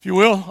If you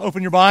will,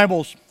 open your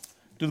Bibles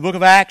to the book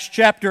of Acts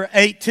chapter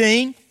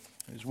 18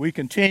 as we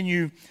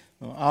continue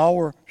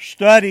our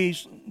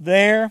studies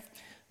there.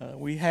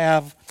 We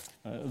have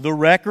the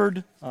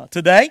record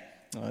today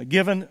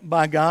given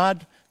by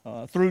God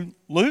through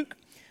Luke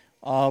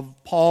of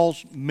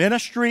Paul's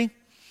ministry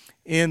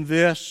in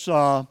this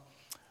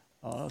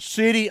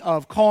city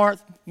of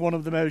Corinth, one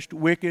of the most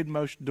wicked,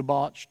 most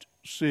debauched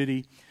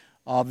city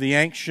of the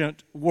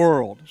ancient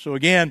world. So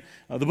again,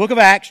 the book of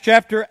Acts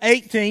chapter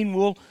 18,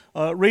 we'll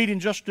read in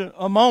just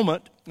a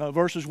moment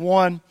verses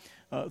 1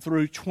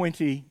 through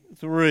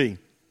 23.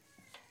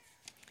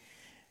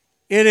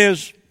 It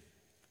is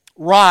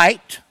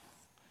right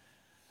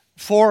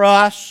for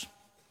us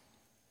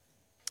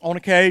on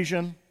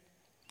occasion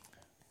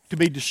to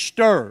be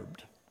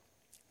disturbed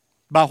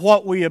by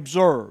what we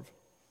observe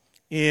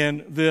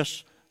in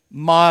this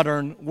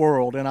modern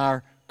world, in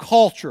our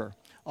culture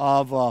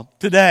of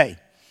today.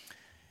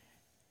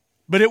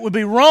 But it would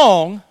be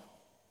wrong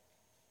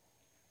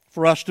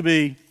for us to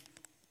be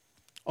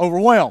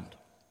overwhelmed,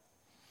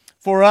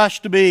 for us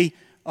to be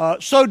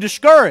so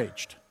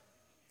discouraged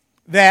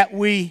that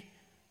we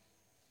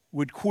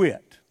would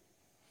quit.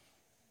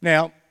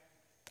 Now,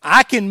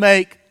 I can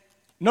make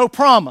no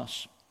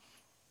promise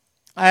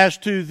as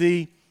to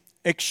the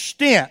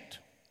extent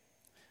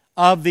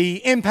of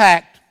the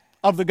impact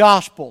of the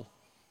gospel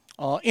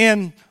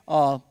in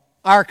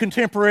our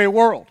contemporary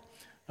world.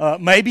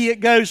 Maybe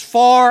it goes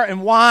far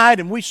and wide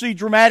and we see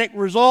dramatic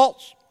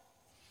results.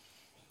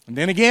 And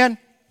then again,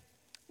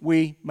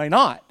 we may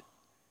not.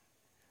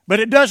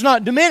 But it does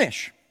not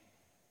diminish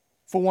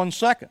for 1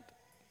 second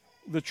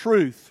the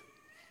truth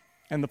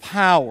and the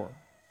power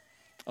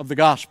of the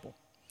gospel.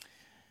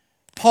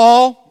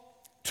 Paul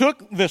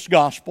took this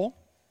gospel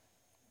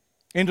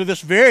into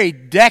this very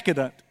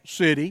decadent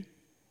city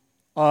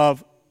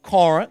of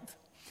Corinth,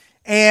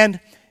 and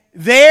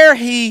there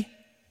he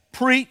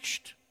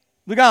preached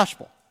the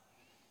gospel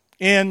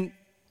in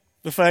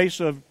the face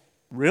of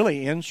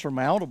really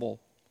insurmountable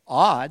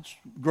odds,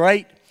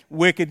 great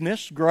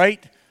wickedness,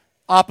 great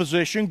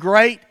opposition,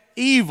 great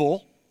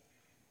evil,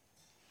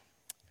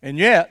 and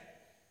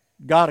yet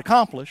God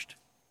accomplished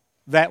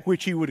that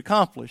which He would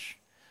accomplish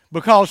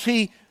because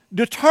He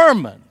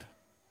determined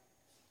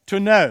to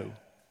know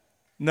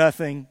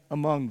nothing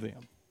among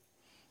them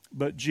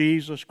but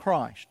Jesus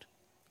Christ,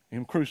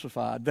 Him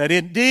crucified. That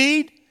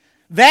indeed,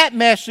 that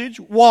message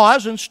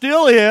was and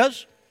still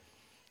is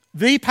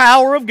the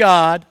power of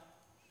God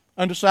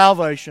unto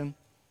salvation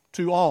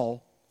to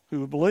all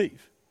who would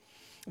believe.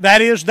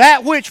 That is,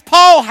 that which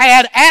Paul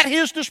had at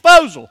his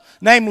disposal,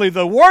 namely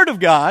the Word of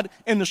God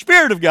and the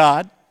Spirit of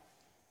God,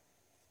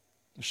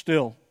 is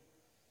still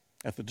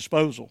at the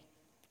disposal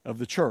of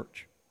the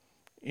church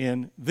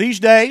in these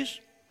days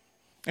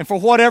and for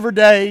whatever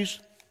days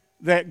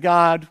that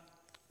God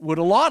would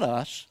allot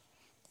us,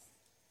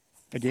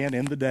 again,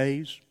 in the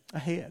days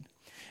ahead.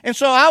 And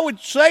so I would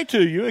say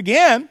to you,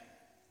 again,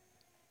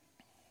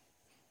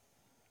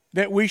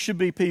 that we should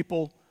be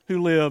people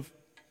who live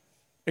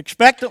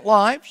expectant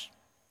lives,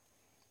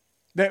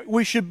 that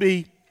we should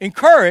be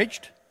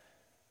encouraged,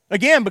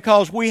 again,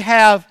 because we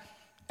have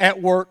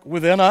at work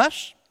within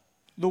us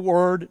the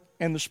Word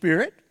and the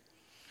Spirit,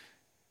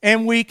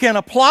 and we can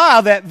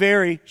apply that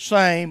very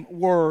same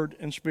Word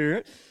and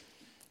Spirit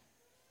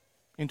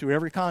into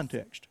every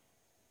context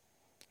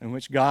in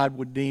which God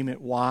would deem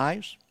it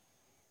wise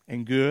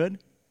and good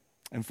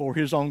and for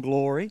His own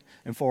glory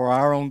and for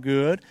our own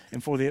good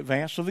and for the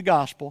advance of the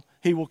gospel.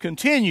 He will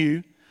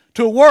continue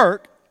to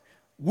work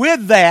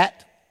with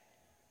that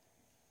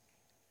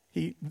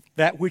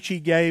which He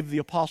gave the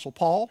Apostle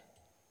Paul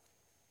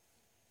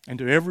and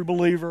to every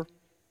believer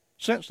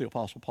since the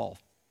Apostle Paul,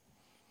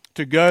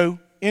 to go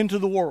into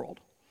the world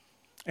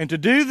and to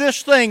do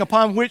this thing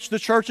upon which the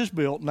church is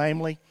built,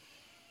 namely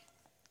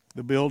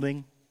the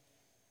building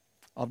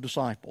of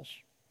disciples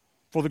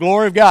for the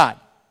glory of God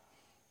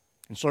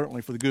and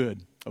certainly for the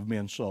good of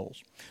men's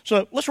souls.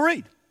 So let's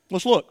read.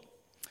 Let's look.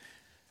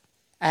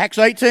 Acts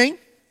 18,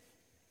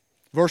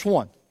 verse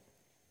 1.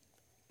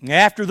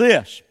 After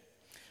this,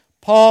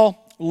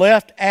 Paul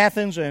left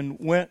Athens and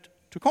went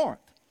to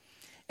Corinth.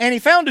 And he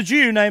found a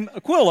Jew named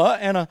Aquila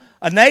and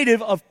a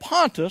native of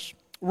Pontus,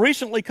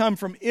 recently come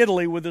from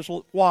Italy with his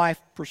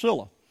wife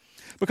Priscilla,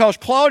 because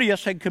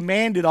Claudius had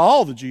commanded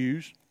all the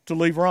Jews to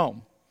leave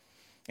Rome.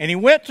 And he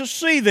went to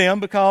see them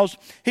because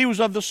he was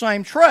of the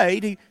same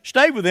trade. He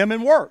stayed with them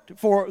and worked,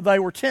 for they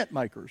were tent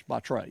makers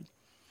by trade.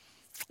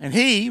 And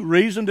he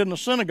reasoned in the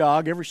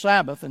synagogue every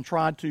Sabbath and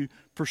tried to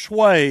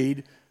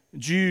persuade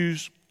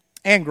Jews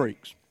and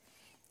Greeks.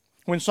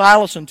 When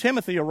Silas and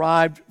Timothy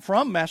arrived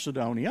from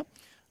Macedonia,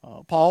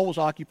 Paul was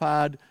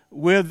occupied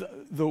with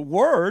the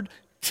word,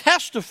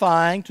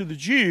 testifying to the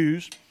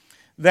Jews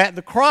that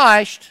the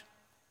Christ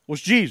was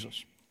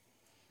Jesus.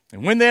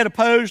 And when they had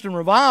opposed and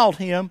reviled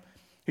him,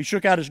 he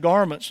shook out his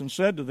garments and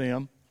said to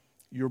them,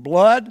 "Your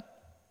blood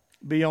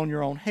be on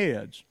your own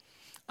heads.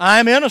 I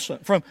am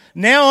innocent. From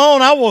now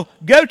on I will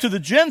go to the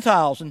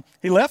Gentiles." And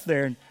he left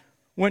there and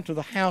went to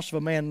the house of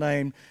a man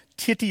named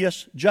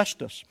Titius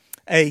Justus,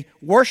 a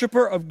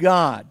worshiper of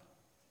God.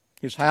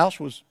 His house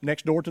was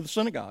next door to the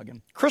synagogue.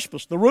 And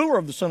Crispus, the ruler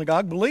of the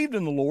synagogue, believed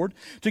in the Lord,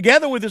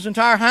 together with his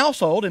entire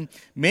household. And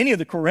many of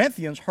the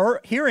Corinthians,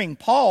 hearing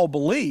Paul,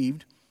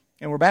 believed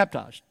and were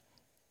baptized.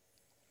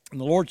 And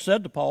the Lord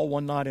said to Paul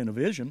one night in a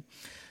vision,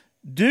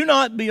 "Do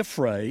not be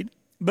afraid,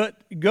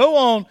 but go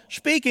on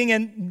speaking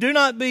and do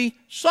not be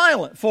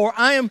silent, for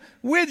I am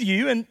with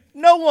you, and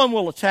no one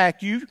will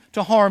attack you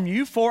to harm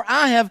you, for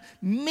I have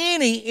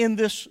many in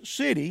this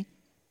city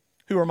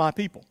who are my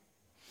people."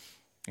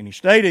 And he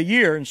stayed 1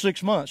 year and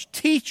 6 months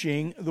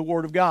teaching the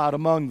Word of God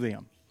among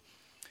them.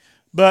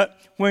 But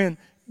when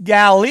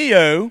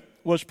Gallio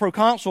was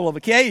proconsul of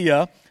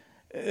Achaia,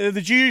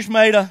 the Jews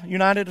made a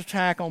united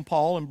attack on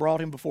Paul and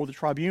brought him before the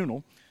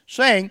tribunal,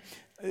 saying,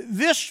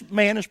 "This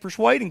man is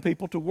persuading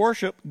people to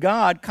worship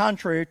God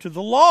contrary to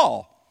the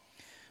law."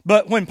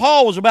 But when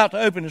Paul was about to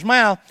open his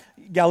mouth,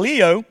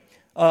 Gallio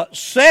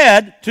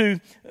said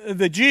to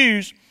the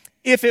Jews,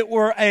 "If it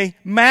were a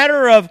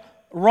matter of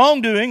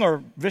wrongdoing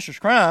or vicious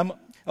crime,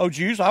 O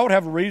Jews, I would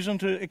have a reason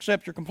to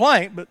accept your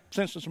complaint, but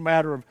since it's a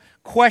matter of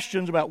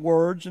questions about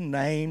words and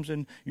names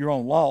and your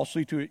own law,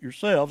 see to it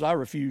yourselves. I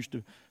refuse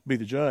to be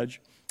the judge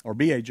or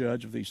be a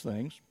judge of these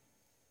things."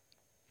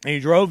 And he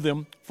drove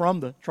them from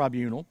the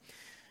tribunal.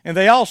 And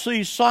they all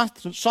seized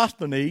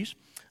Sosthenes,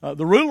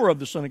 the ruler of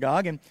the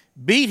synagogue, and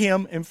beat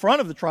him in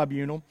front of the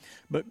tribunal,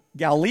 but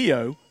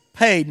Gallio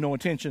paid no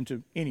attention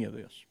to any of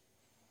this.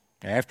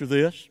 After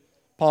this,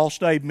 Paul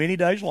stayed many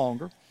days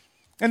longer,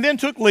 and then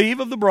took leave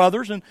of the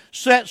brothers and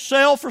set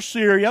sail for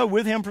Syria,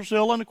 with him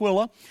Priscilla and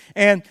Aquila.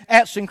 And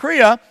at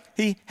Cenchrea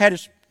he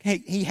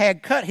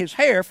had cut his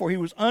hair, for he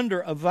was under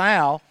a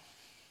vow.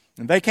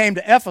 And they came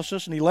to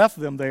Ephesus, and he left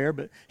them there,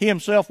 but he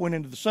himself went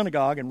into the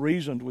synagogue and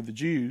reasoned with the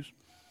Jews.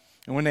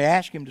 And when they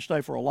asked him to stay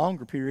for a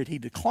longer period, he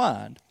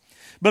declined.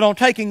 But on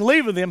taking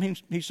leave of them,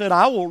 he said,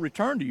 "I will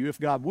return to you if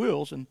God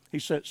wills," and he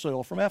set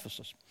sail from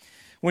Ephesus.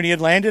 When he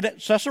had landed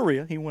at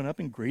Caesarea, he went up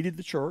and greeted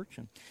the church,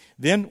 and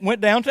then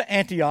went down to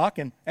Antioch,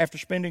 and after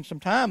spending some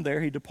time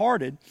there, he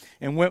departed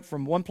and went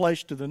from one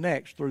place to the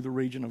next through the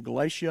region of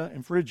Galatia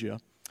and Phrygia,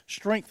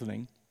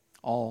 strengthening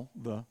all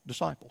the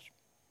disciples.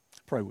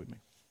 Pray with me.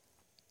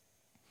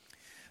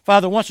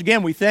 Father, once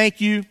again, we thank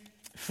you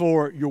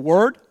for your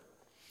word.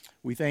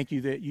 We thank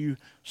you that you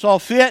saw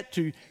fit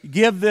to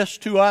give this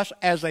to us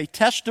as a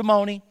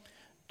testimony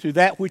to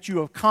that which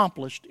you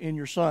accomplished in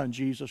your Son,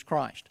 Jesus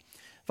Christ.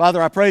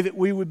 Father, I pray that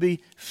we would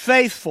be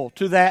faithful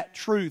to that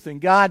truth.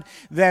 And God,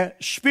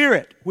 that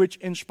Spirit which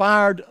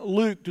inspired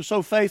Luke to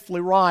so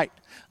faithfully write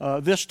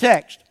this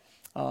text,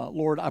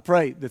 Lord, I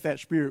pray that that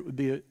Spirit would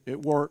be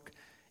at work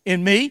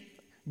in me,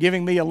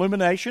 giving me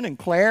illumination and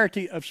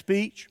clarity of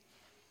speech.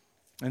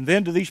 And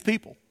then to these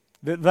people,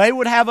 that they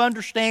would have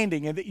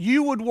understanding and that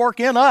you would work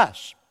in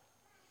us,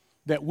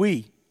 that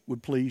we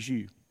would please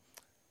you.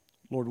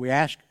 Lord, we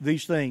ask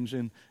these things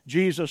in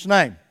Jesus'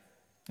 name.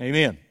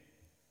 Amen.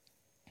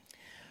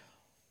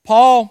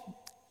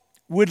 Paul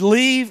would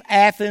leave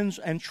Athens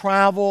and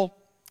travel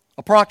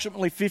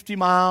approximately 50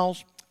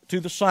 miles to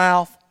the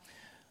south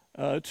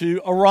to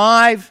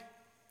arrive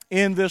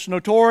in this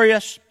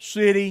notorious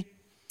city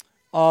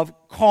of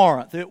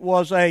Corinth. It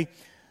was a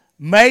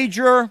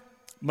major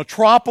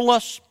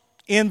metropolis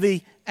in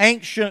the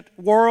ancient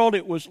world.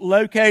 It was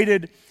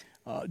located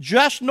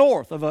just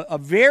north of a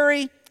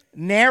very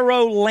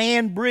narrow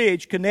land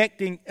bridge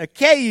connecting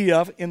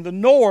Achaia in the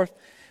north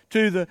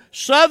to the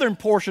southern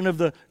portion of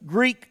the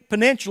Greek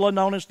peninsula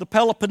known as the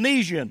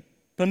Peloponnesian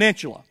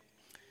Peninsula.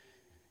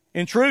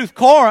 In truth,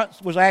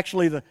 Corinth was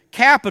actually the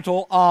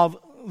capital of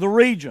the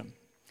region.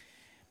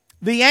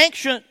 The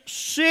ancient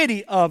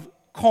city of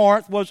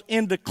Corinth was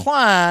in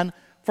decline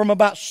from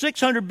about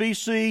 600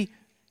 BC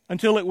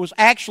until it was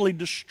actually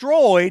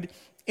destroyed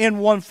in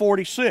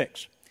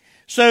 146.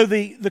 So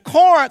the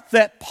Corinth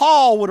that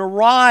Paul would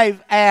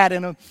arrive at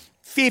in a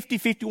 50,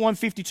 51,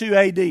 52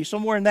 AD,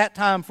 somewhere in that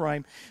time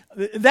frame,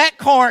 that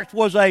Corinth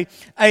was a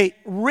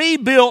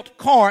rebuilt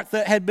Corinth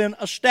that had been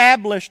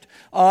established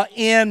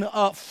in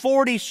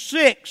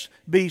 46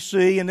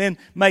 BC and then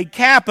made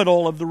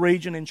capital of the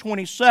region in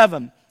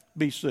 27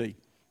 BC.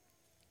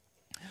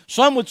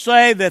 Some would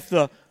say that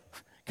the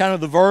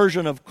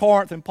version of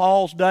Corinth in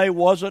Paul's day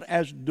wasn't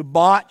as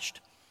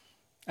debauched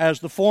as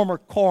the former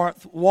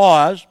Corinth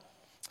was.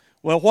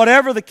 Well,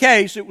 whatever the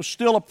case, it was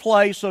still a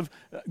place of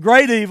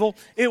great evil.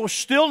 It was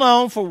still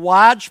known for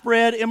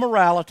widespread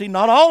immorality,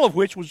 not all of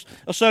which was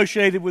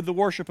associated with the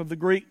worship of the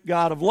Greek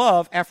god of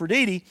love,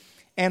 Aphrodite,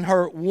 and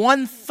her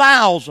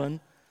 1,000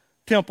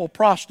 temple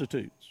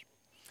prostitutes.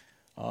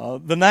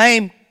 The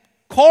name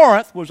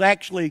Corinth was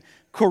actually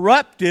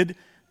corrupted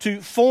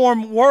to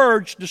form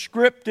words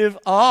descriptive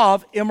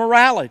of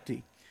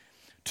immorality.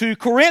 To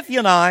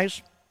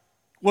Corinthianize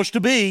was to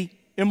be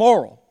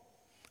immoral.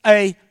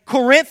 A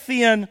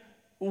Corinthian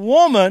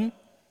woman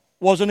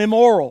was an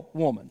immoral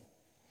woman.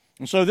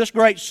 And so this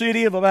great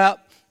city of about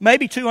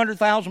maybe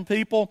 200,000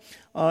 people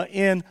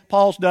in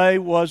Paul's day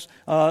was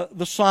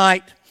the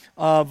site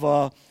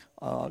of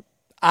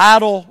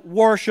idol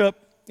worship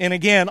and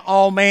again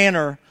all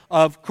manner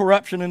of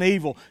corruption and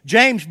evil.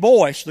 James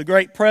Boyce, the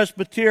great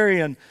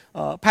Presbyterian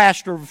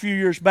pastor of a few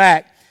years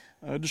back,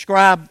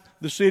 described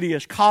the city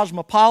as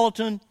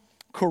cosmopolitan,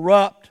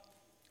 corrupt,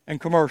 and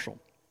commercial.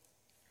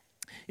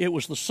 It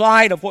was the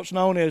site of what's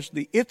known as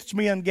the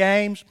Isthmian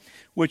Games,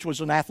 which was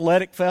an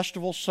athletic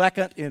festival,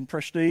 second in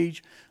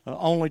prestige,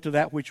 only to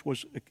that which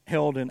was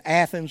held in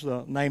Athens,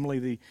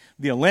 namely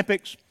the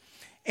Olympics.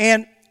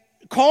 And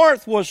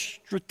Corinth was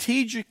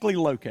strategically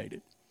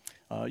located.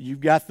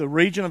 You've got the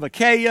region of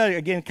Achaia,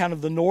 again, kind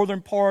of the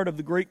northern part of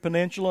the Greek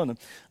peninsula. And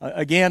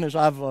again, as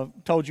I've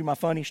told you my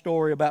funny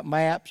story about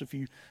maps, if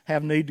you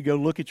have need to go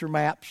look at your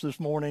maps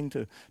this morning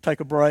to take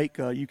a break,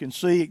 you can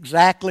see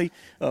exactly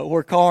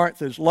where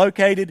Corinth is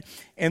located.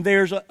 And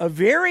there's a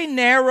very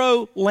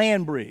narrow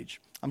land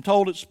bridge. I'm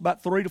told it's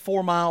about 3 to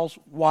 4 miles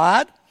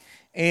wide.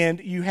 And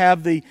you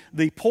have the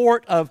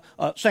port of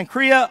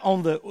Cenchrea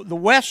on the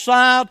west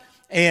side,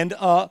 and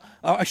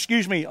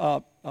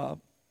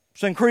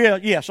Cenchrea,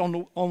 yes,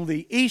 on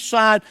the east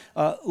side,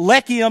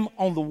 Lechium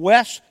on the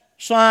west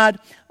side,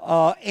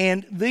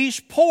 and these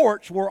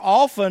ports were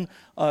often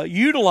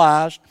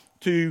utilized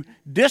to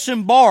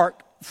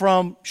disembark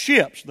from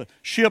ships. The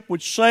ship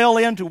would sail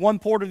into one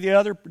port or the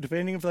other,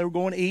 depending if they were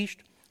going east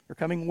or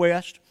coming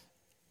west.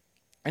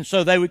 And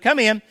so they would come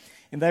in,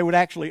 and they would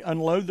actually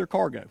unload their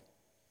cargo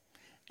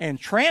and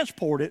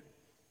transport it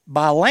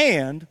by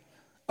land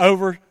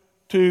over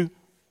to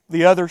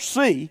the other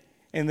sea,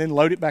 and then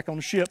load it back on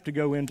the ship to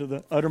go into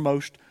the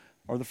uttermost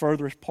or the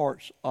furthest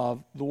parts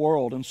of the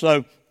world. And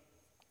so,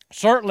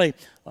 certainly,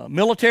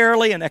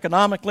 militarily and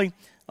economically,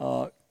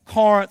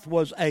 Corinth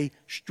was a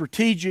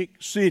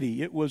strategic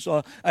city. It was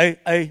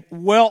a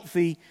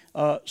wealthy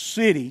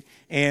city.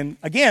 And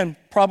again,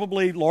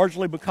 probably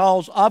largely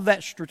because of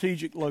that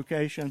strategic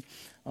location,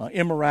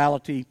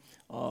 immorality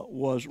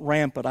was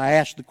rampant. I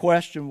asked the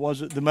question,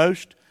 was it the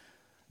most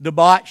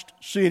debauched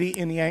city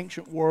in the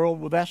ancient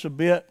world? Well, that's a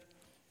bit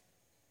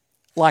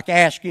like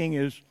asking,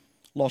 is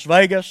Las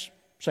Vegas,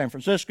 San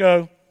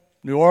Francisco,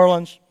 New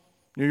Orleans,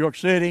 New York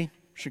City,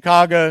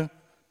 Chicago,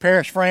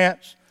 Paris,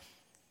 France,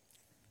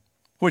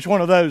 which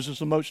one of those is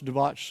the most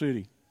debauched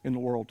city in the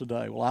world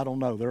today? Well, I don't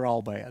know. They're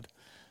all bad.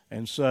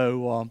 And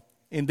so,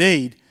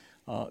 indeed,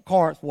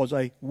 Corinth was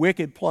a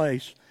wicked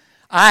place.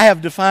 I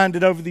have defined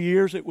it over the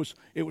years. It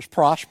was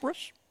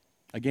prosperous.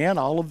 Again,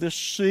 all of this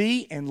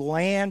sea and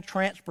land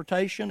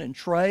transportation and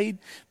trade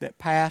that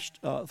passed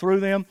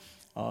through them.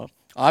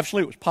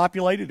 Obviously, it was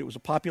populated. It was a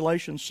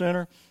population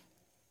center.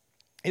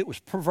 It was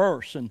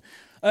perverse. And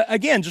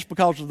again, just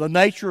because of the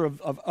nature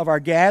of our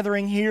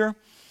gathering here,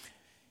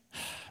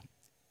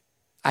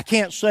 I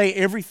can't say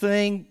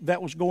everything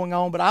that was going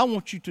on, but I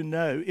want you to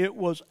know it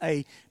was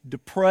a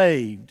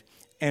depraved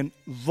and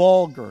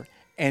vulgar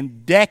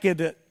and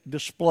decadent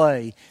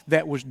display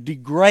that was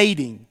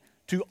degrading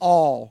to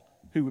all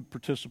who would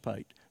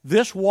participate.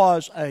 This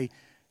was a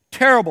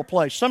terrible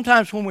place.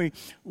 Sometimes when we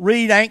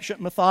read ancient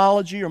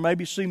mythology or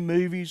maybe see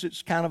movies,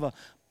 it's kind of a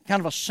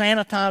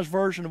sanitized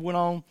version of what went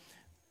on.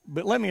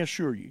 But let me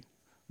assure you,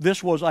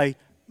 this was a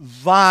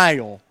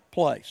vile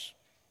place,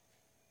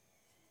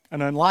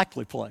 an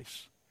unlikely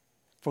place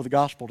for the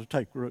gospel to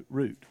take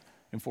root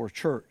and for a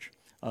church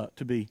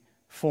to be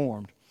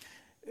formed.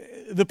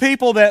 The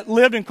people that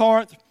lived in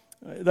Corinth,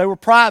 they were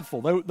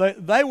prideful.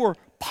 They were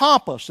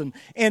pompous, and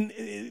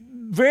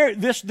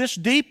this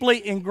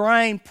deeply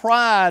ingrained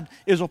pride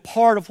is a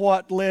part of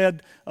what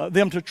led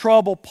them to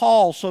trouble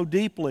Paul so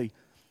deeply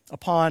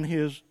upon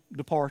his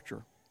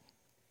departure.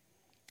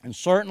 And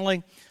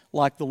certainly,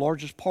 like the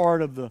largest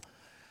part of the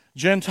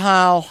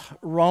Gentile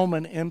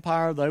Roman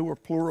Empire, they were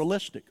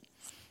pluralistic.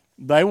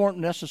 They weren't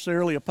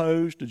necessarily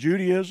opposed to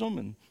Judaism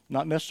and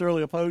not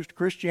necessarily opposed to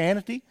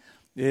Christianity.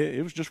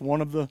 It was just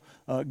one of the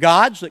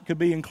gods that could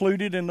be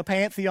included in the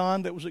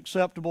pantheon that was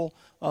acceptable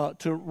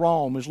to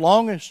Rome. As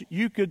long as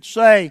you could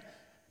say,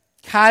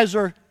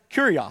 Kaiser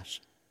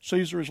Kyrios,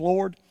 Caesar is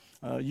Lord,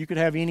 you could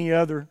have any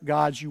other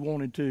gods you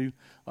wanted to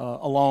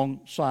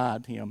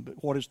alongside him.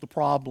 But what is the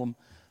problem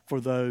for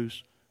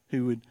those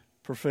who would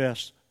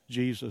profess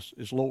Jesus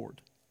is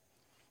Lord?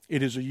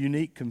 It is a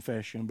unique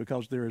confession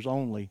because there is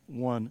only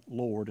one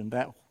Lord, and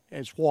that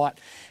is what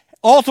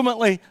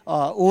ultimately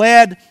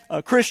led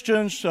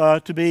Christians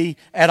to be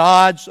at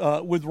odds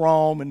with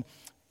Rome and,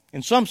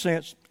 in some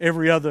sense,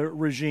 every other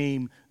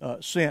regime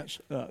since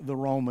the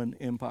Roman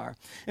Empire.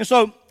 And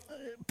so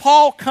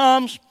Paul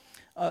comes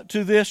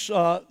to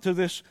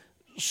this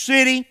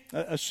city,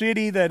 a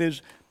city that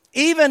is,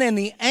 even in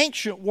the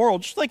ancient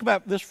world, just think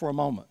about this for a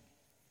moment.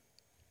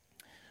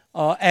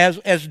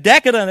 As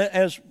decadent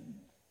as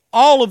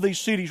all of these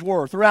cities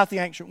were throughout the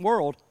ancient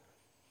world,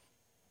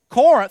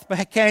 Corinth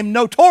became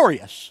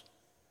notorious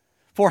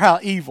for how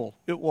evil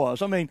it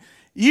was. I mean,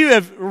 you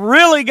have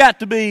really got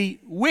to be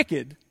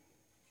wicked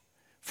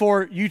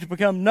for you to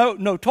become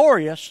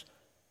notorious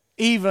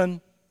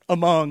even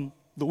among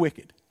the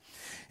wicked.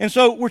 And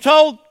so we're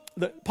told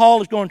that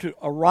Paul is going to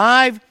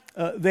arrive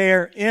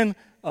there in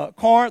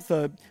Corinth.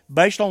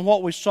 Based on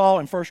what we saw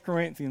in 1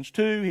 Corinthians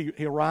 2,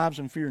 he arrives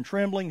in fear and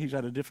trembling. He's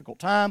had a difficult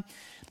time.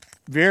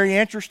 Very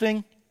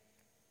interesting.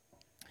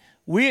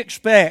 we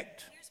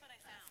expect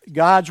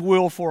God's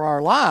will for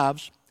our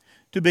lives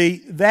to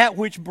be that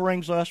which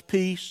brings us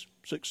peace,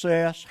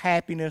 success,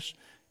 happiness,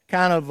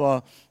 kind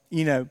of,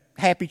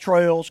 happy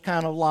trails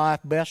kind of life,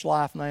 best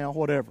life now,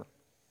 whatever.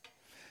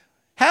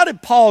 How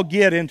did Paul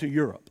get into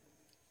Europe?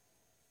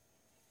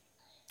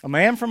 A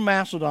man from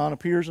Macedon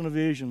appears in a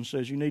vision and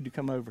says, you need to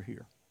come over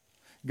here.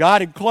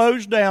 God had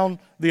closed down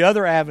the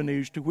other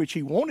avenues to which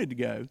he wanted to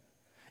go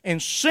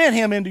and sent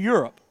him into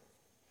Europe,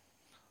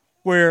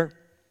 where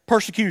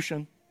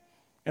persecution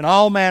and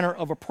all manner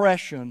of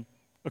oppression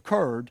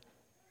occurred.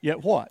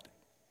 Yet what?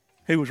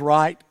 He was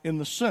right in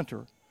the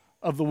center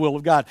of the will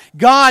of God.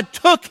 God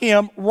took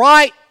him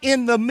right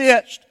in the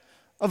midst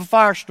of a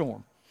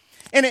firestorm.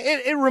 And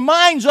it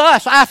reminds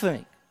us, I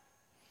think,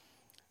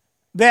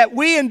 that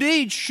we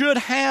indeed should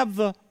have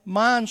the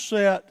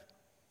mindset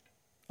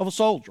of a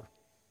soldier.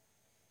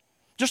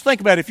 Just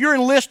think about it. If you're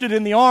enlisted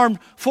in the armed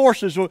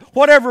forces, or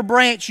whatever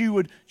branch you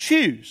would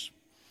choose,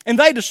 and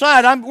they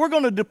decide, we're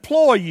going to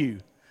deploy you,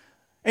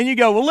 and you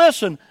go, well,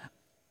 listen,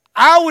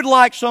 I would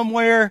like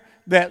somewhere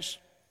that's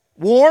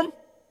warm,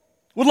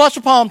 with lots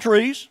of palm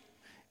trees,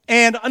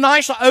 and a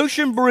nice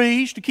ocean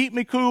breeze to keep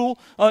me cool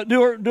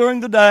during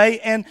the day,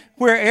 and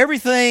where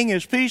everything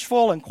is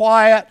peaceful and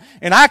quiet,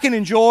 and I can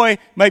enjoy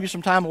maybe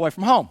some time away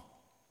from home.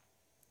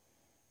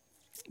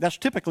 That's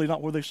typically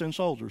not where they send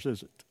soldiers,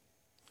 is it?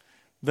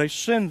 They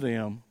send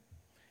them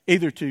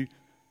either to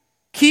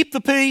keep the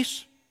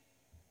peace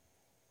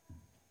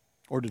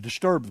or to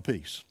disturb the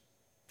peace,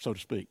 so to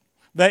speak.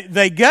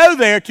 They go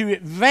there to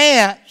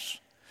advance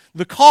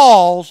the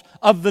cause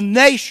of the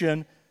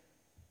nation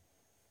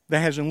that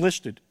has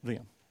enlisted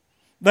them.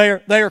 They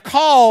are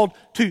called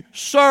to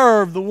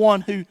serve the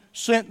one who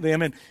sent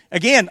them, and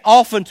again,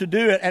 often to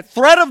do it at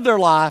threat of their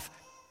life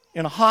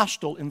in a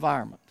hostile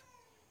environment.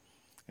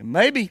 And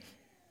maybe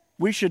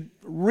we should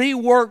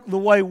rework the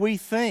way we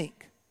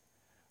think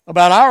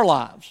about our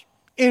lives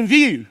in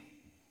view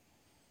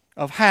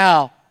of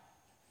how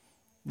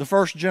the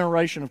first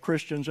generation of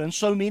Christians and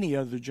so many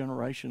other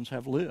generations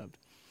have lived.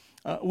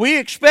 We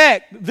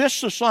expect this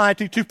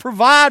society to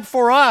provide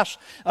for us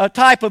a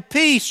type of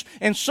peace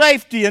and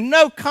safety and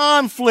no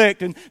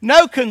conflict and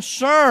no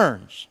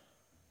concerns.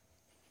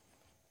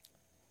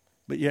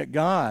 But yet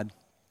God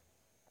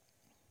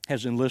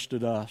has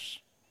enlisted us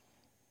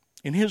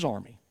in His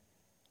army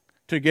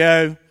to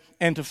go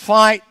and to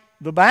fight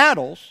the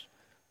battles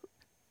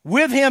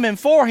with Him and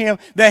for Him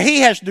that He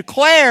has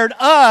declared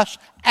us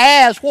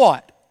as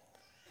what?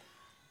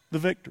 The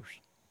victors.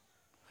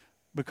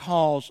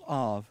 Because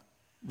of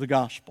the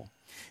gospel.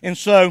 And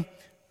so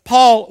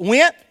Paul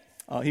went.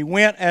 He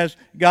went as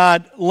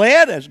God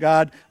led, as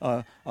God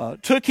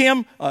took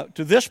him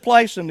to this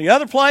place and the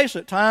other place.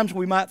 At times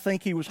we might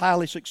think he was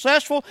highly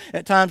successful.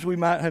 At times we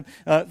might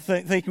have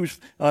think he was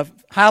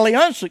highly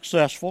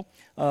unsuccessful.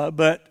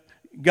 But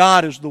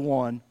God is the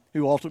one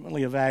who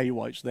ultimately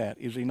evaluates that,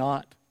 is He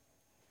not?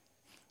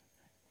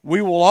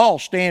 We will all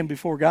stand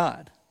before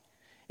God.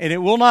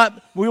 And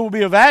we will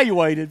be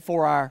evaluated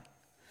for our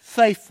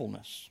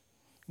faithfulness,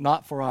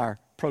 not for our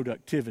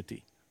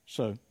productivity,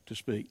 so to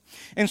speak.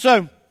 And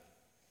so,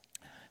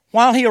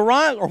 when he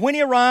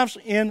arrives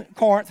in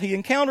Corinth, he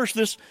encounters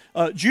this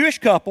Jewish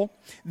couple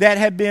that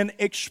had been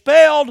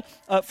expelled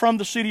from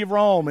the city of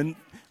Rome. And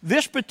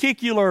this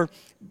particular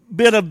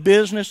bit of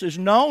business is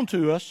known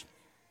to us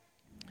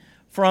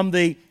from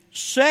the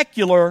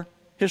secular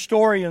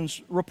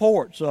historians'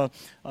 reports.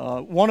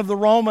 One of the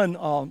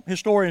Roman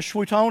historians,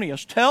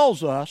 Suetonius,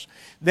 tells us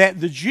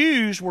that the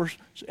Jews were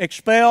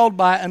expelled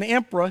by an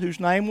emperor whose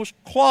name was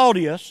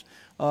Claudius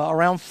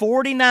around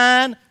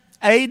 49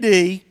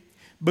 A.D.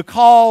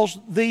 because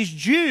these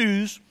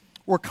Jews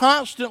were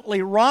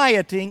constantly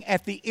rioting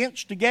at the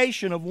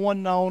instigation of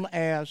one known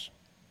as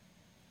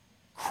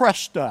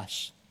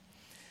Christus.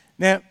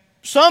 Now,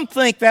 some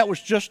think that was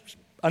just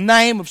a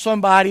name of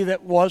somebody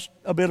that was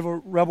a bit of a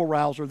rebel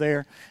rouser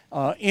there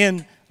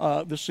in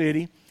the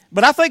city.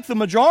 But I think the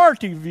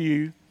majority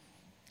view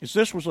is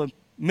this was a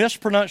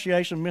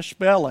mispronunciation,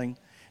 misspelling,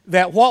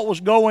 that what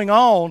was going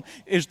on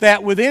is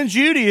that within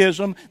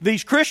Judaism,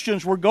 these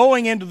Christians were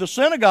going into the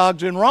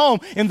synagogues in Rome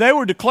and they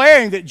were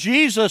declaring that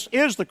Jesus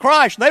is the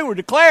Christ. They were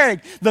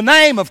declaring the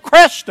name of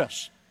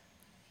Christus.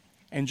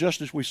 And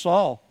just as we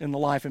saw in the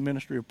life and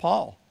ministry of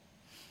Paul,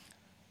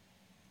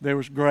 there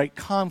was great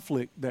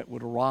conflict that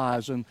would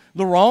arise. And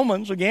the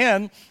Romans,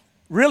 again,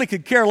 really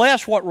could care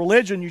less what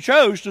religion you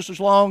chose, just as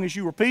long as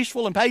you were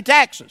peaceful and paid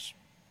taxes.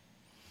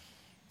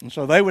 And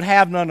so they would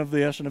have none of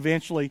this, and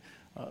eventually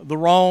the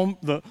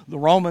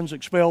Romans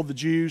expelled the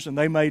Jews, and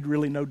they made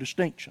really no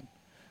distinction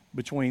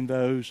between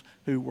those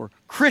who were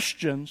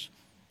Christians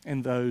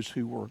and those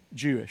who were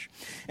Jewish.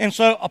 And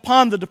so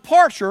upon the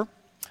departure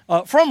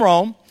from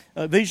Rome,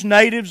 these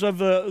natives of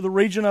the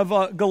region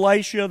of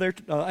Galatia,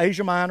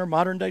 Asia Minor,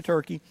 modern-day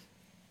Turkey,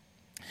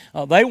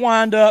 they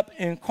wind up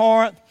in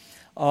Corinth,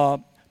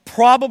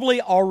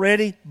 probably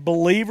already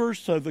believers,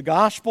 so the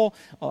gospel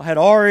had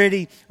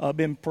already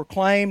been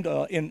proclaimed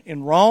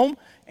in Rome,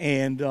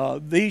 And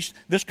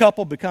this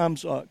couple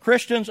becomes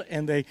Christians,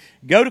 and they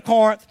go to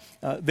Corinth.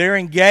 They're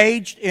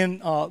engaged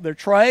in their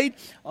trade.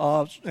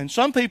 And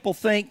some people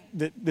think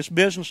that this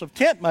business of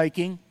tent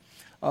making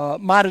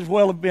might as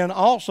well have been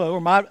also,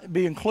 or might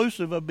be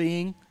inclusive of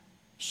being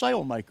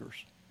sail makers.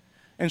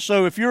 And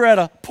so if you're at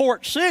a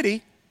port city,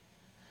 it'd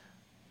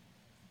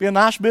be a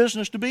nice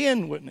business to be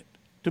in, wouldn't it?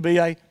 To be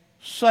a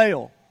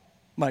sail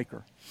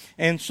maker.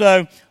 And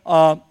so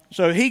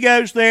he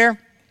goes there,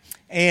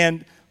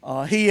 and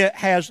he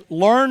has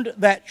learned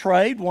that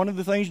trade. One of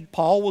the things,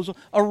 Paul was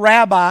a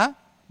rabbi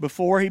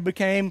before he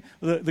became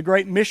the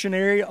great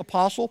missionary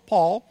apostle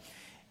Paul.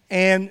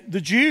 And the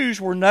Jews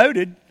were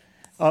noted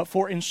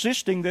for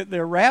insisting that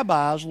their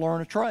rabbis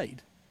learn a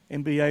trade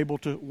and be able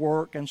to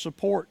work and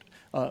support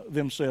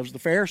themselves. The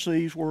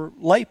Pharisees were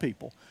lay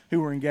people who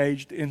were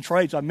engaged in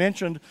trades. I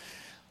mentioned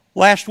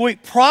last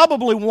week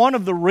probably one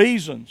of the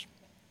reasons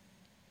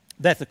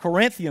that the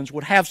Corinthians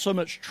would have so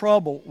much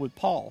trouble with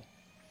Paul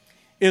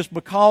is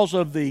because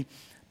of the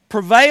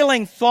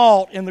prevailing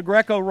thought in the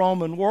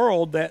Greco-Roman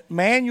world that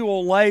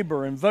manual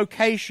labor and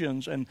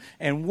vocations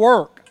and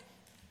work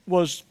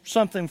was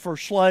something for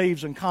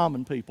slaves and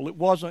common people. It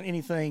wasn't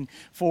anything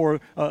for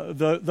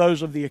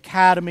those of the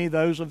academy,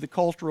 those of the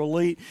cultural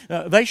elite.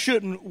 They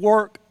shouldn't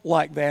work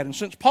like that. And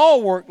since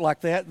Paul worked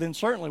like that, then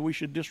certainly we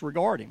should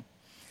disregard him.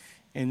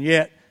 And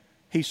yet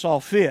he saw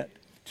fit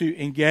to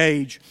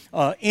engage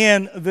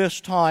in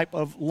this type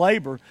of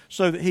labor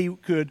so that he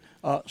could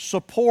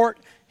support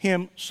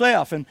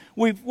himself. And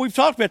we've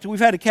talked about that. We've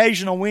had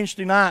occasion on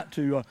Wednesday night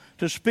to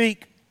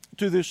speak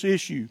to this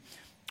issue.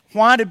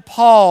 Why did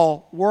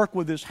Paul work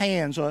with his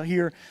hands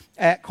here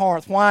at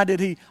Corinth? Why did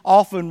he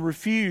often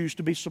refuse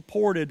to be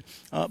supported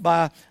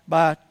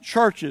by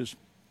churches?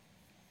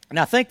 And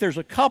I think there's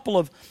a couple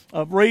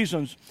of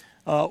reasons.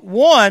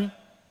 One,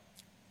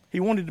 he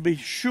wanted to be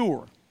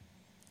sure.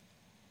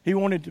 He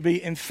wanted to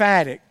be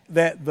emphatic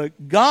that the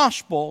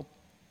gospel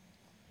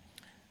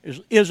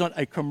isn't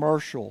a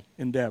commercial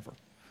endeavor.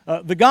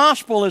 The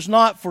gospel is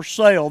not for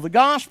sale. The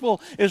gospel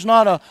is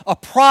not a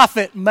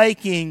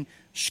profit-making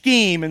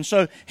scheme. And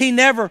so he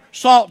never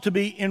sought to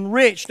be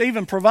enriched,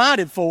 even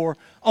provided for,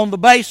 on the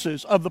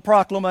basis of the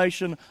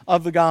proclamation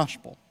of the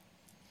gospel.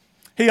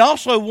 He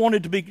also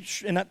wanted to be,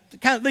 and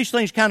these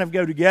things kind of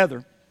go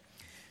together,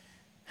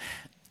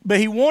 but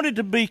he wanted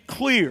to be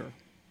clear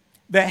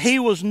that he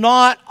was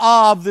not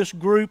of this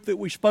group that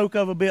we spoke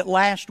of a bit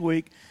last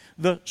week,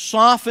 the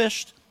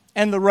sophists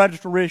and the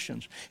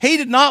rhetoricians. He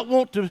did not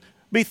want to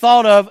be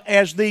thought of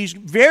as these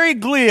very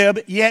glib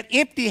yet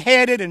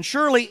empty-headed and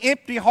surely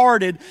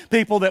empty-hearted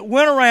people that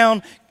went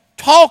around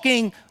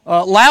talking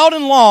loud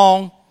and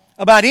long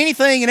about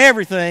anything and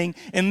everything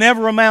and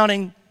never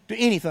amounting to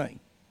anything.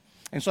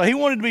 And so he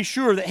wanted to be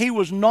sure that he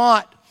was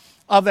not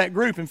of that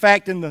group. In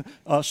fact, in the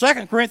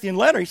 2 Corinthian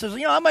letter, he says,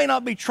 I may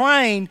not be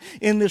trained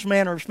in this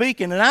manner of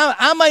speaking, and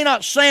I may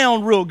not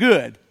sound real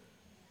good,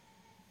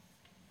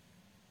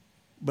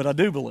 but I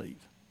do believe.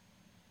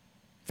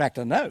 In fact,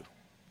 I know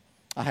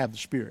I have the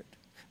Spirit,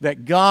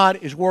 that God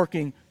is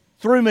working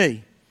through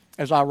me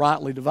as I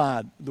rightly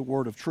divide the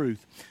word of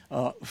truth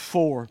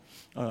for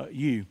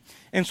you.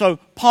 And so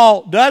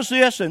Paul does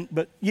this,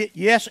 but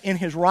yes, in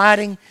his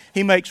writing,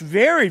 he makes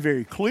very,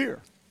 very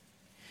clear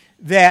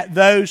that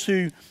those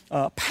who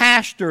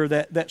pastor,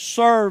 that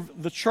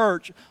serve the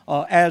church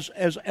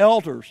as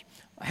elders,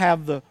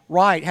 have the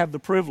right, have the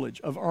privilege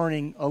of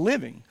earning a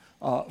living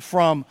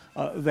from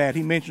that.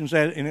 He mentions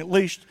that in at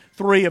least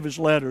 3 of his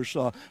letters,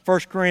 1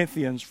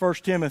 Corinthians, 1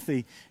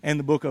 Timothy, and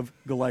the book of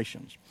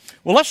Galatians.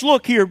 Well, let's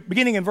look here,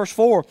 beginning in verse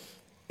 4,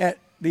 at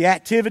the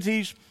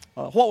activities.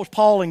 What was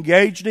Paul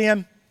engaged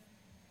in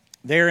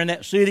there in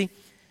that city?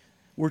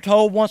 We're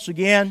told once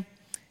again,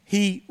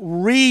 he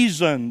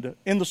reasoned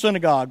in the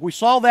synagogue. We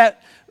saw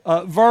that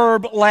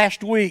verb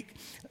last week,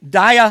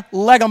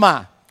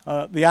 dialegomai,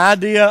 the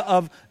idea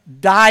of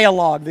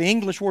dialogue. The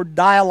English word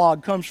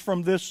dialogue comes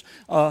from this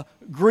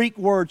Greek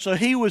word. So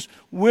he was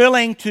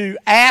willing to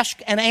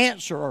ask and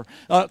answer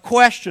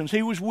questions.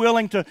 He was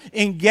willing to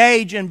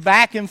engage in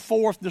back and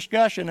forth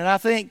discussion. And I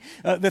think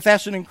that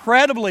that's an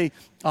incredibly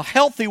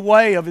healthy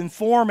way of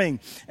informing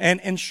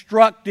and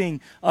instructing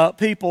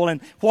people.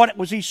 And what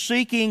was he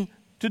seeking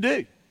to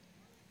do?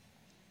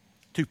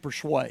 To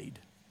persuade.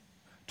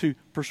 To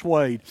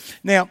persuade.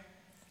 Now,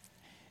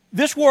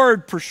 this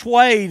word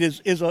persuade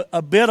is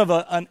a bit of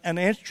an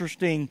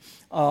interesting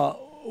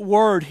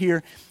word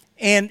here.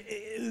 And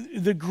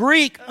the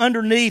Greek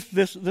underneath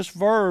this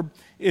verb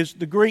is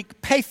the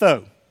Greek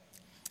patho.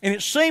 And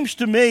it seems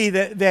to me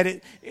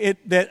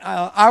that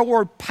our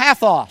word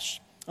pathos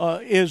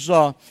is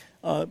a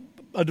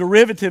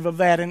derivative of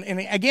that. And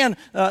again,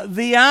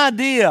 the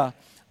idea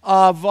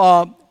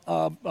of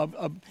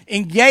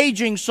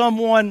engaging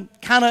someone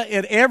kind of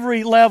at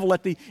every level,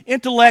 at the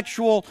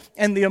intellectual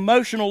and the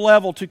emotional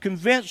level, to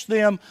convince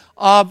them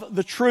of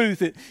the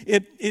truth.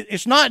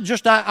 It's not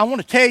just, I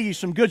want to tell you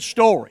some good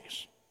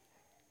stories.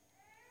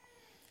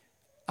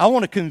 I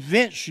want to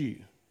convince you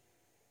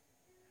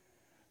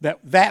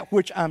that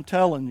which I'm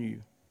telling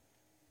you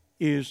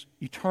is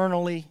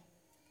eternally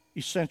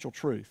essential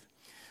truth.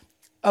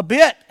 A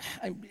bit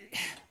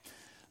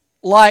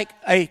like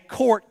a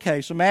court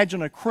case.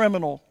 Imagine a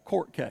criminal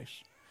court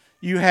case.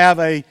 You have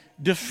a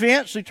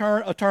defense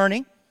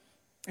attorney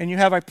and you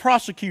have a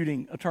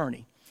prosecuting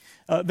attorney.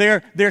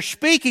 They're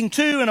speaking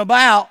to and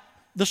about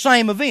the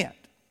same event.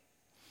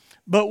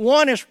 But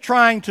one is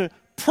trying to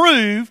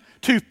prove,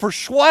 to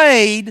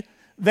persuade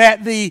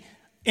that the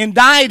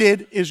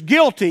indicted is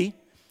guilty,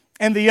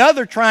 and the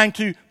other trying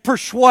to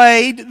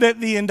persuade that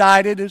the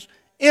indicted is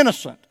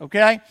innocent,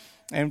 okay?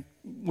 And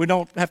we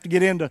don't have to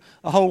get into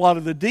a whole lot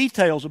of the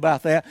details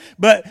about that.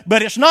 But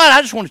it's not,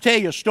 I just want to tell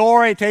you a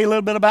story, tell you a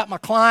little bit about my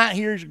client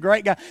here. He's a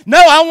great guy. No,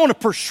 I want to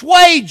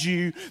persuade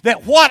you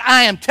that what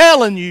I am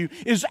telling you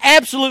is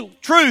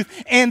absolute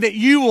truth and that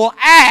you will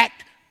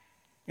act,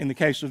 in the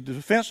case of the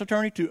defense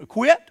attorney, to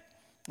acquit,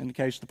 in the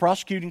case of the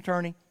prosecuting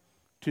attorney,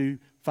 to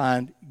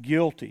find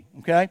guilty,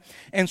 okay?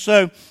 And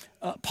so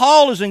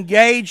Paul is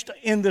engaged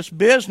in this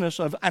business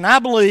of, and I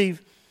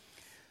believe,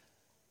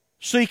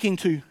 seeking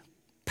to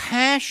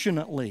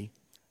passionately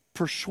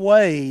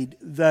persuade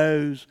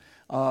those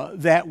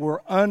that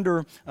were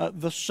under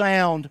the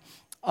sound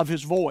of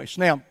his voice.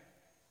 Now,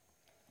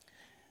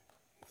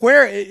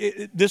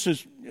 this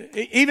is,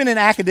 even in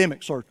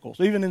academic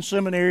circles, even in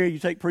seminary, you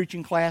take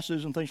preaching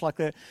classes and things like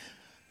that,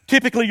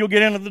 typically you'll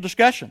get into the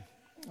discussion.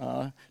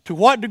 To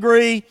what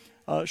degree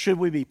should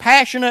we be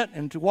passionate,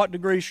 and to what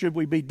degree should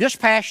we be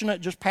dispassionate,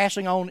 just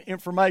passing on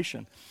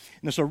information?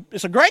 And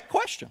it's a great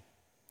question.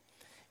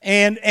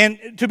 And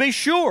to be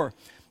sure,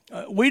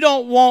 we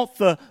don't want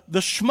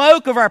the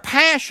smoke of our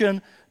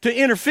passion to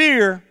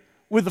interfere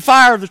with the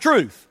fire of the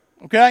truth,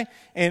 okay?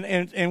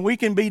 And we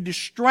can be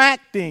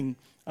distracting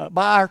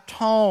by our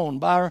tone,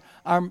 by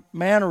our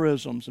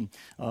mannerisms. And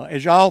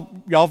as y'all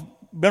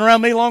been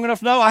around me long enough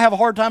to know, I have a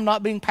hard time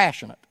not being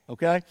passionate,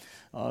 okay?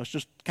 It's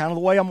just kind of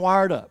the way I'm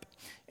wired up.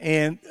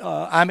 And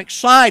I'm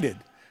excited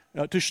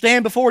to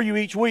stand before you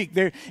each week.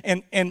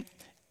 And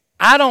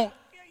I don't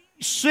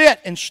sit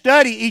and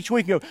study each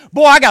week and go,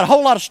 boy, I got a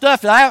whole lot of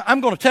stuff that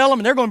I'm going to tell them,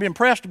 and they're going to be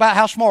impressed about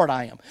how smart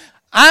I am.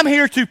 I'm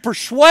here to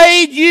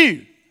persuade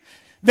you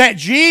that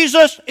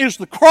Jesus is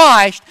the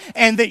Christ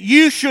and that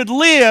you should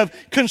live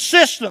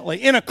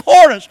consistently in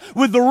accordance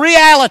with the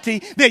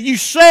reality that you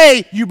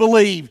say you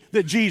believe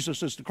that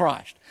Jesus is the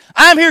Christ.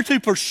 I'm here to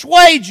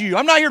persuade you.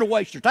 I'm not here to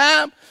waste your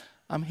time.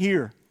 I'm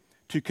here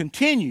to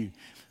continue,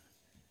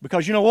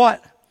 because you know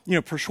what?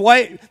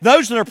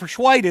 Those that are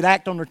persuaded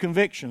act on their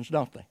convictions,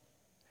 don't they?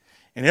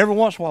 And every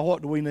once in a while,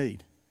 what do we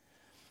need?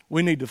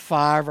 We need the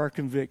fire of our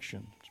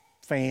convictions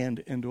fanned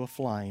into a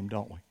flame,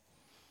 don't we?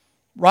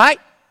 Right?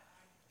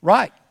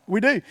 Right,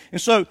 we do.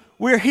 And so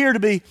we're here to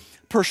be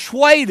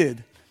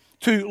persuaded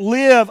to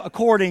live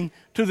according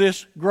to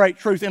this great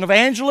truth. In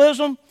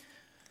evangelism,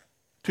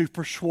 to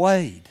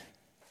persuade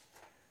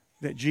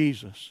that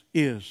Jesus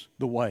is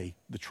the way,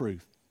 the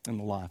truth, and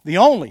the life. The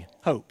only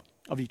hope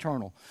of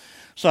eternal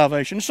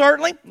salvation.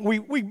 Certainly,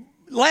 we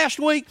last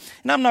week,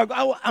 and I'm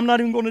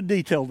not even going to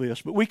detail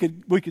this, but we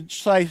could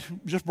say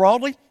just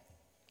broadly,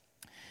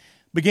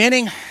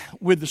 beginning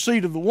with the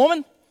seed of the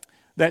woman,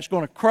 that's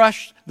going to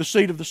crush the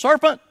seed of the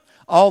serpent,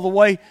 all the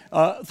way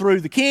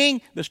through the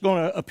king that's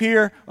going to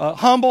appear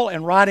humble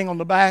and riding on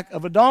the back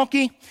of a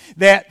donkey,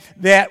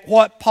 that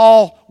what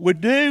Paul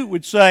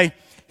would say,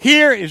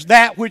 here is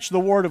that which the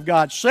Word of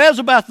God says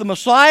about the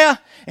Messiah,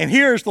 and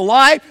here is the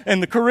life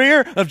and the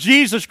career of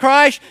Jesus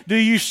Christ. Do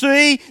you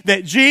see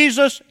that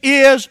Jesus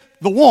is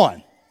the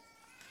one?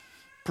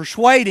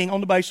 Persuading on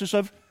the basis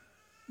of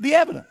the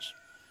evidence.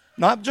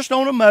 Not just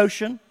on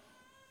emotion,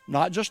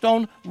 not just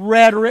on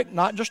rhetoric,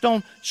 not just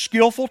on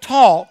skillful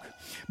talk,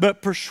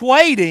 but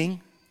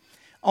persuading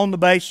on the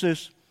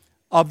basis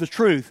of the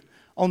truth,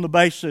 on the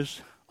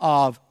basis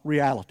of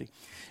reality.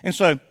 And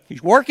so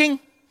he's working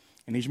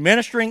and he's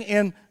ministering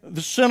in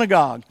the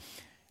synagogue.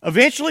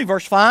 Eventually,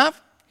 verse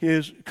 5,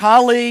 his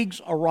colleagues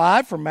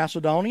arrived from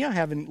Macedonia,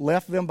 having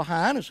left them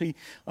behind as he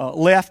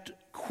left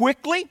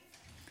quickly.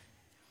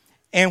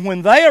 And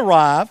when they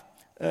arrive,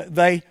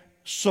 they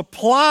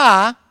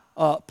supply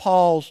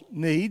Paul's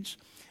needs.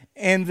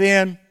 And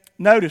then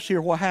notice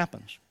here what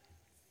happens.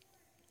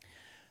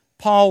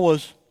 Paul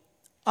was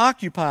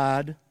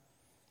occupied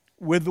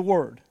with the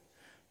Word,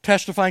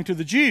 testifying to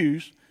the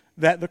Jews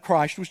that the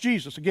Christ was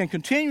Jesus. Again,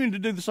 continuing to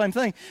do the same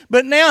thing.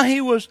 But now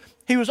he was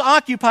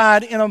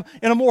occupied in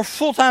a more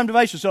full-time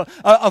basis,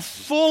 a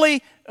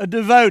fully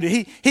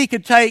devoted. He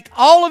could take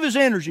all of his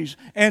energies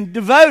and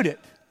devote it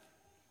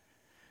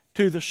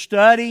to the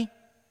study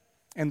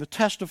and the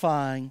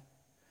testifying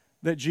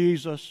that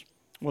Jesus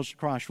was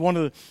Christ. One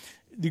of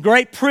the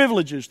great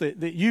privileges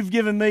that you've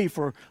given me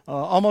for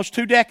almost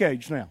 2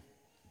 decades now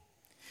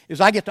is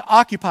I get to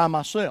occupy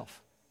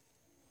myself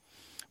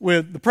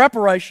with the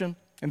preparation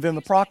and then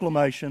the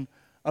proclamation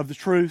of the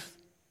truth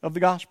of the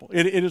gospel.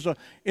 It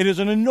is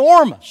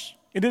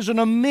an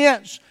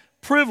immense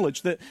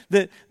privilege that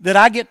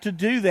I get to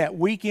do that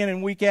week in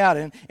and week out,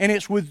 and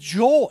it's with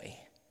joy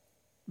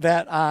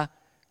that I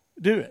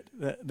do it,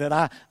 that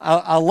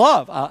I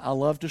love. I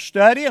love to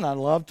study, and I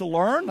love to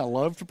learn, I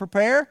love to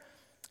prepare,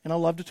 and I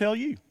love to tell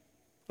you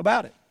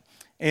about it.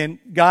 And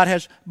God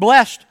has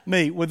blessed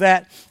me with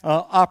that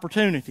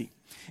opportunity.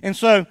 And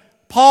so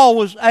Paul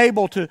was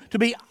able to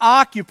be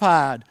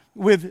occupied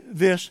with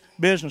this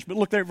business. But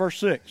look there at verse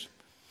 6.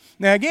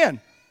 Now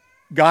again,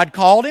 God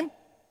called him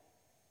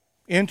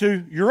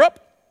into Europe,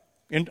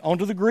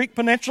 onto the Greek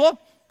peninsula.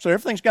 So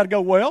everything's got to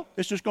go well.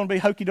 It's just going to be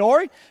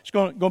hokey-dory. It's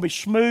going to be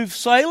smooth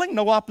sailing,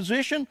 no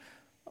opposition.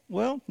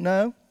 Well,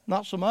 no,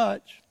 not so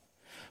much.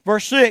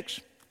 Verse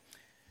 6,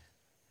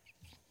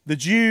 the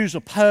Jews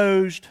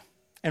opposed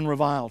and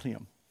reviled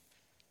him.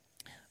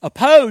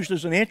 Opposed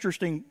is an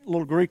interesting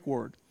little Greek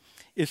word.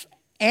 It's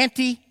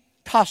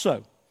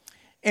anti-tasso.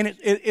 And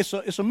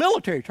it's a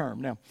military term.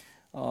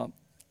 Now,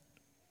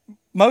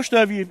 most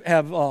of you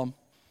have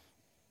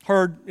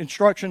heard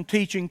instruction,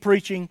 teaching,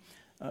 preaching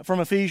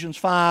from Ephesians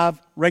 5,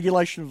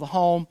 regulation of the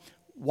home.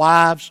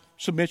 Wives,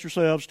 submit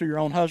yourselves to your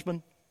own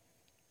husband.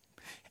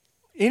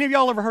 Any of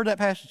y'all ever heard that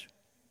passage?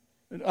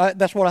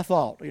 That's what I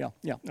thought.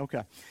 Yeah,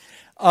 okay.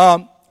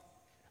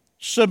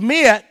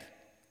 Submit,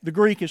 the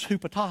Greek is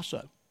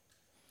hupotasso.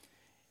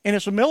 And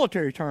it's a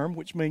military term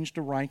which means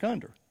to rank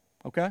under,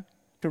 okay?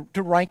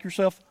 To rank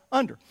yourself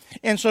under.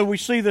 And so we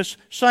see this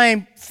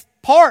same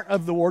part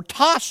of the word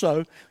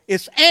tasso,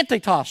 it's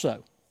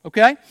anti-tasso.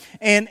 Okay?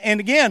 And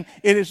again,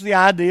 it is the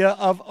idea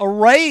of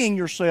arraying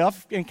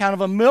yourself in kind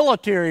of a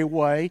military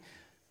way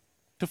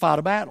to fight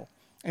a battle.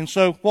 And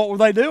so what were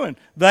they doing?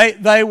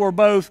 They were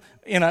both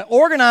in an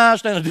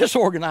organized and a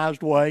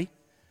disorganized way,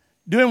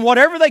 doing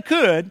whatever they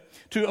could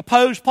to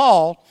oppose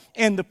Paul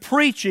and the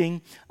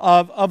preaching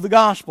of the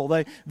gospel.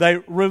 They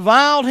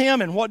reviled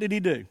him, and what did he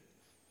do?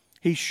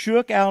 He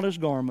shook out his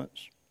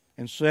garments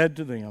and said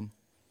to them,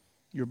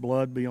 "Your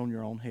blood be on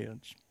your own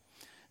heads."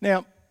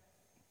 Now,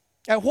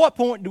 at what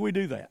point do we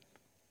do that?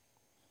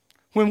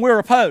 When we're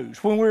opposed,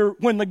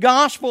 when the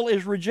gospel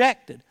is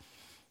rejected?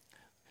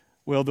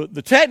 Well,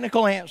 the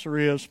technical answer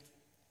is,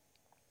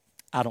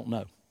 I don't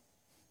know.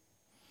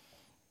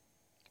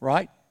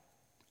 Right?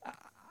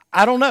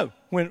 I don't know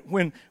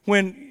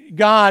when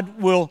God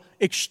will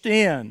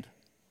extend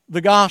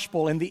the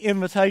gospel and the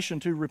invitation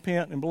to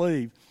repent and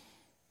believe,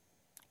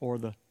 or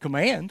the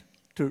command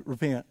to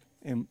repent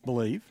and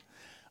believe.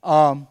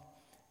 I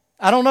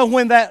don't know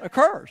when that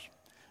occurs.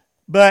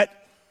 But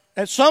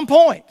at some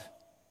point,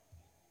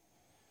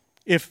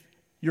 if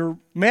you're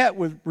met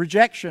with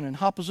rejection and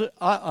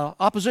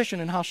opposition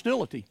and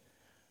hostility,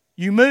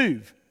 you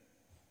move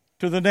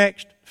to the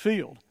next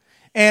field.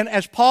 And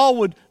as Paul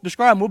would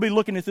describe, and we'll be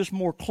looking at this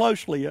more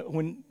closely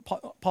when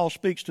Paul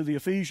speaks to the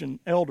Ephesian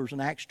elders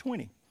in Acts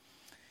 20,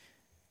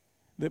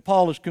 that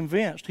Paul is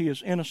convinced he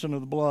is innocent of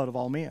the blood of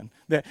all men.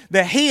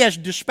 That he has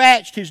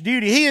dispatched his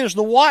duty. He is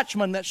the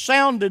watchman that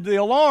sounded the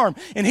alarm,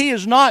 and he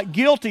is not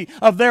guilty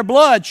of their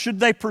blood should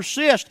they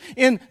persist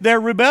in their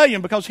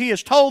rebellion, because he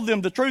has told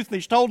them the truth, and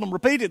he's told them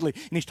repeatedly,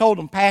 and he's told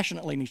them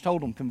passionately, and he's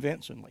told them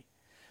convincingly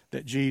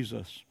that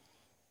Jesus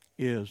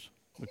is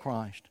the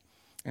Christ.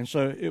 And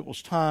so it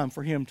was time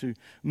for him to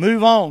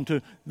move on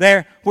to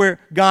there where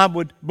God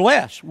would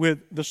bless with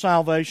the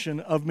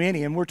salvation of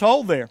many. And we're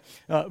told there,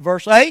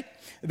 verse 8,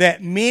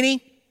 that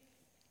many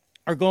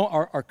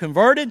are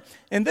converted.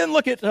 And then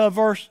look at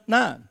verse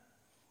 9.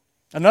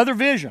 Another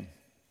vision.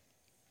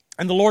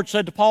 And the Lord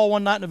said to Paul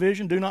one night in a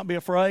vision, "Do not be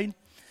afraid,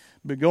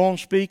 but go on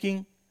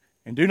speaking,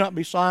 and do not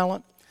be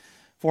silent.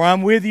 For I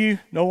am with you,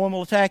 no one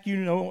will attack you,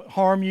 no one will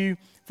harm you,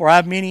 for I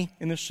have many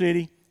in this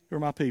city who are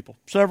my people."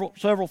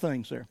 Several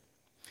things there.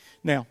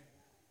 Now,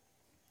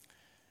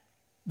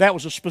 that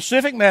was a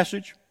specific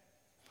message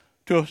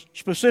to a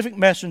specific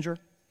messenger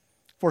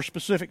for a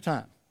specific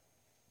time.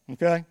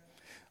 Okay?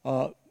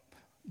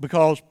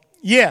 Because,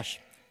 yes,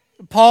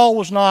 Paul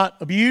was not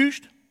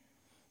abused.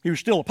 He was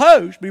still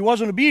opposed, but he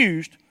wasn't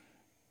abused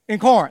in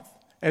Corinth.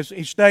 As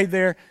he stayed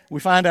there, we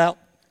find out,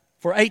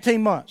 for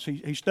 18 months.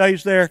 He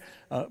stays there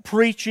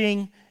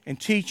preaching and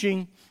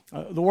teaching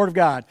the Word of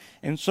God.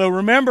 And so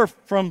remember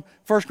from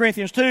 1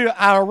 Corinthians 2,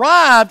 I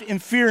arrived in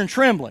fear and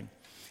trembling.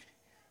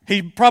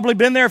 He'd probably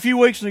been there a few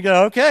weeks and he'd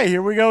go, "Okay,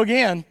 here we go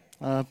again.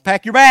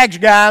 Pack your bags,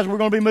 guys. We're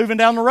going to be moving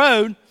down the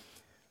road."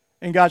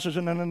 And God says,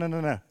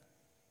 No.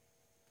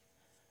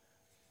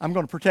 I'm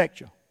going to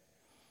protect you.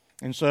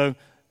 And so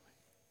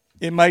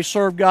it may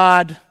serve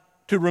God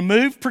to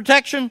remove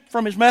protection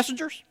from His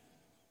messengers,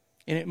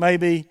 and it may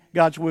be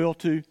God's will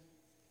to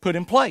put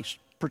in place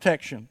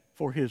protection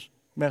for His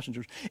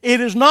messengers. It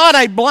is not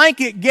a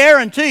blanket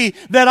guarantee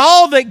that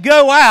all that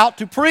go out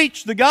to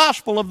preach the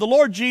gospel of the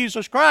Lord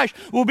Jesus Christ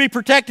will be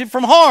protected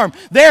from harm.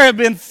 There have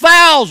been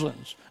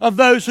thousands of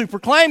those who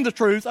proclaim the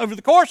truth over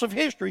the course of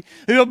history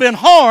who have been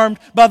harmed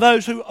by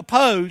those who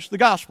oppose the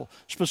gospel.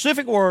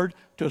 Specific word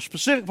to a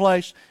specific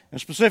place and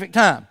a specific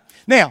time.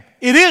 Now,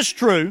 it is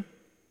true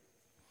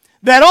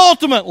that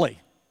ultimately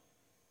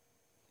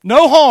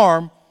no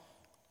harm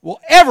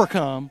will ever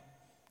come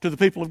to the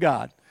people of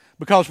God.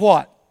 Because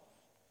what?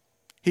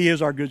 He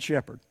is our good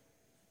shepherd.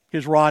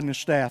 His rod and His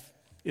staff,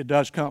 it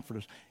does comfort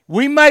us.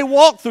 We may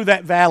walk through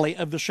that valley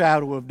of the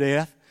shadow of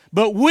death,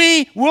 but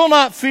we will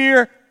not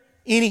fear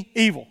any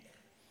evil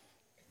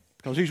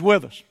because He's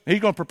with us. He's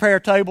going to prepare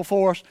a table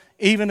for us,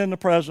 even in the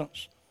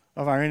presence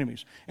of our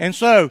enemies. And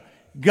so,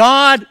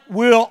 God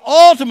will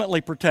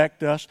ultimately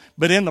protect us,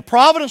 but in the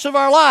providence of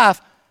our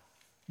life,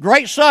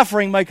 great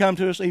suffering may come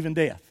to us, even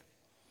death.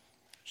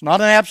 It's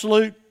not an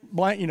absolute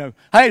blank,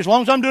 hey, as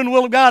long as I'm doing the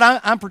will of God,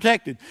 I'm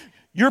protected.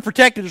 You're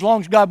protected as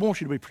long as God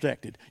wants you to be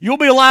protected. You'll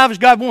be alive as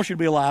God wants you to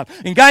be alive.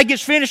 And God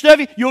gets finished of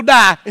you, you'll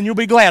die, and you'll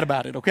be glad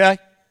about it, okay?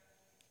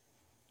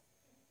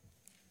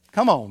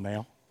 Come on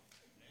now.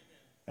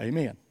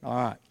 Amen. All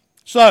right.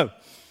 So,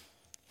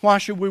 why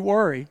should we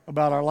worry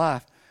about our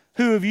life?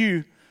 Who of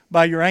you,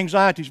 by your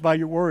anxieties, by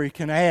your worry,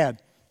 can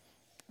add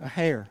a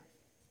hair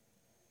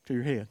to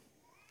your head?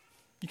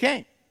 You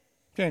can't,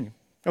 can you?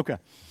 Okay.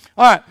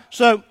 All right.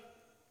 So,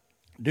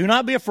 do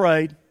not be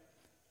afraid.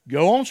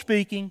 Go on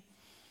speaking.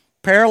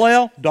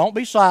 Parallel. Don't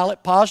be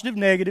silent. Positive,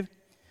 negative.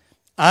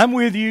 I'm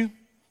with you.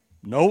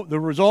 No, the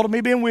result of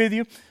me being with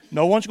you,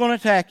 no one's going to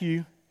attack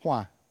you.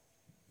 Why?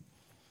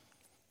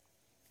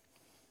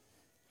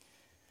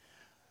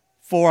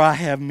 For I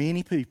have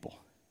many people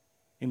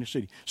in the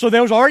city. So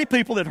there was already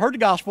people that heard the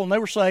gospel and they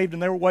were saved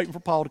and they were waiting for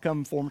Paul to come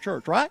and form a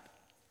church, right?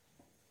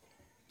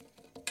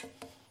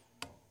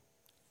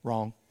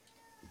 Wrong.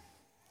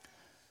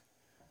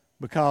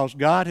 Because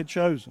God had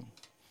chosen,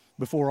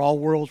 before all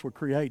worlds were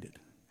created,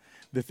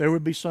 that there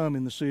would be some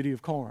in the city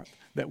of Corinth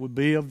that would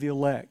be of the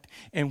elect.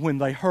 And when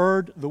they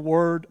heard the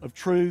word of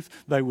truth,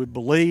 they would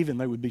believe and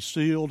they would be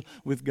sealed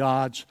with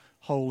God's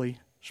Holy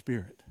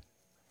Spirit.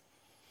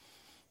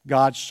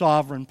 God's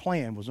sovereign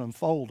plan was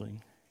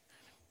unfolding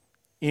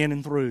in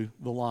and through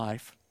the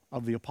life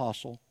of the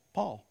Apostle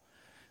Paul.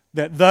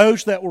 That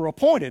those that were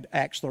appointed,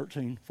 Acts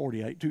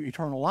 13:48, to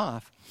eternal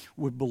life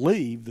would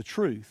believe the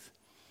truth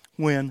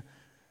when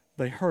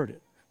they heard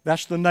it.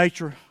 That's the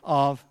nature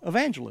of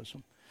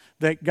evangelism.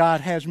 That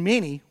God has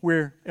many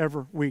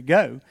wherever we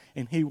go,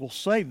 and He will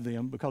save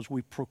them because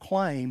we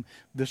proclaim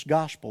this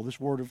gospel, this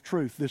word of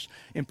truth, this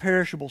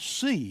imperishable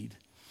seed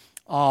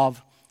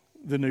of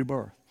the new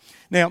birth.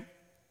 Now,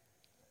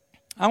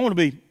 I want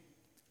to be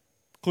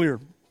clear.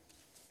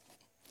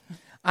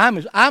 I'm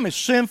as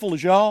sinful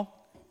as y'all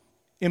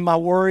in my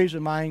worries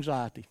and my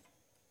anxiety.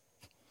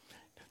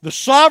 The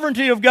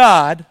sovereignty of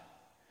God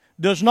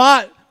does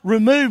not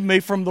remove me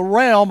from the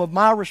realm of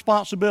my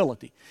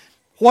responsibility.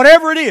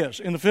 Whatever it is,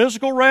 in the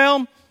physical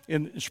realm,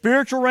 in the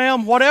spiritual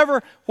realm,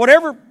 whatever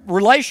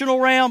relational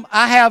realm,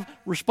 I have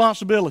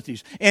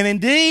responsibilities. And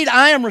indeed,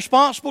 I am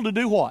responsible to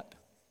do what?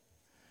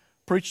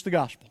 Preach the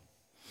gospel.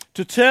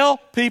 To tell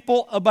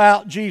people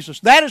about Jesus.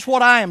 That is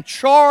what I am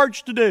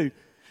charged to do.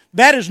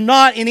 That is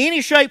not in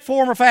any shape,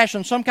 form, or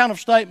fashion some kind of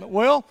statement.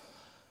 Well,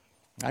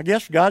 I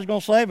guess if God's going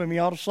to save them, He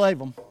ought to save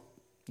them.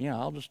 Yeah,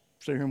 I'll just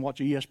sit here and watch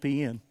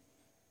ESPN.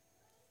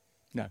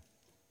 No.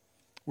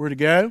 We're to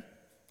go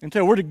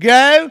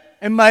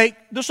and make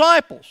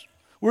disciples.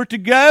 We're to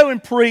go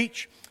and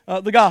preach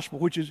the gospel,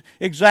 which is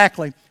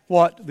exactly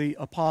what the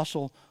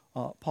Apostle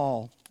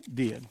Paul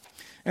did.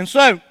 And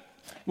so,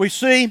 we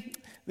see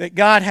that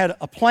God had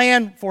a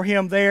plan for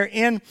him there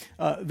in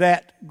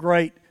that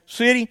great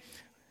city.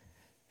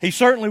 He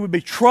certainly would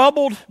be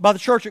troubled by the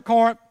church at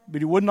Corinth,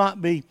 but he would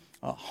not be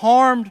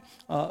harmed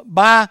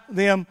by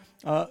them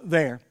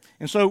there.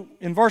 And so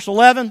in verse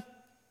 11,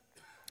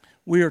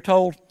 we are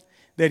told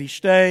that he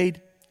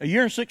stayed a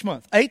year and 6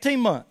 months, 18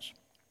 months,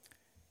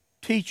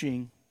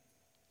 teaching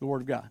the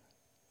Word of God.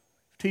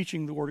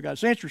 Teaching the Word of God.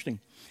 It's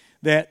interesting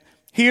that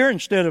here,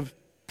 instead of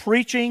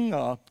preaching,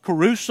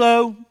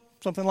 caruso,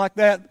 something like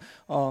that,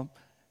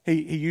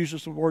 he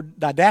uses the word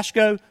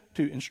didasko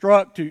to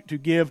instruct, to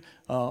give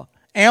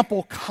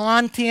ample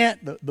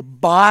content, the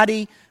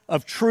body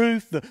of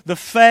truth, the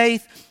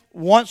faith,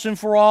 once and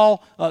for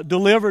all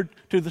delivered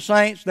to the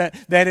saints,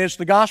 that as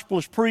the gospel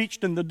is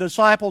preached and the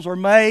disciples are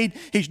made,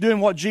 he's doing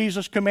what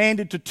Jesus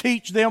commanded, to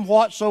teach them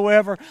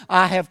whatsoever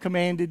I have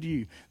commanded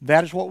you.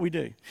 That is what we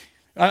do.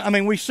 I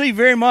mean, we see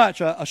very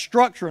much a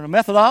structure and a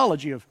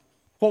methodology of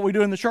what we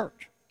do in the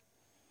church.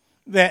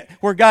 That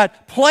where God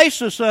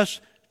places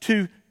us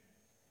to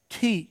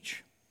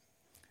teach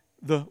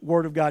the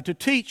Word of God, to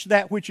teach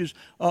that which is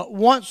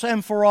once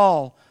and for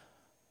all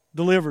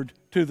delivered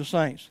to the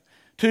saints.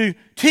 To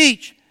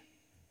teach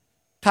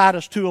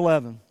Titus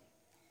 2:11.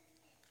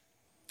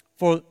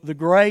 For the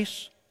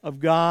grace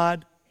of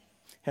God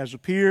has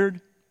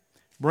appeared,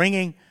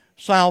 bringing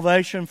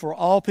salvation for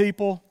all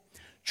people,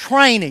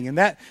 training, and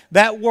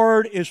that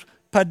word is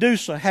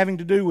padusa, having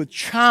to do with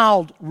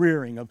child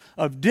rearing,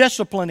 of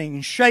disciplining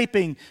and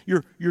shaping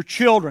your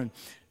children.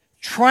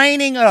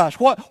 Training us.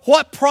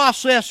 What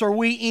process are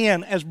we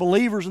in as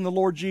believers in the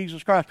Lord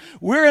Jesus Christ?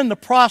 We're in the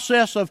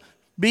process of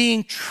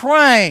being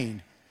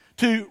trained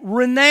to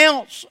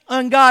renounce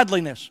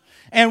ungodliness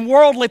and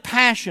worldly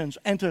passions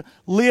and to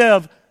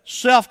live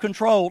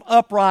self-controlled,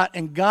 upright,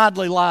 and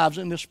godly lives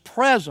in this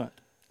present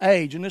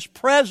age, in this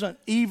present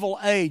evil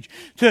age,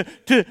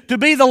 to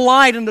be the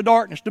light in the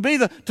darkness, to be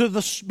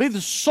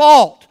the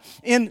salt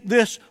in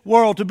this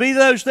world, to be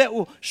those that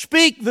will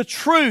speak the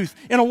truth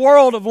in a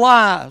world of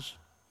lies.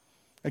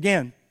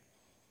 Again,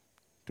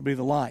 to be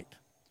the light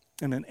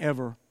in an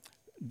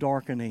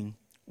ever-darkening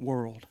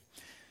world.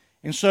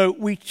 And so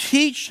we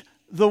teach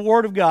the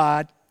Word of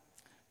God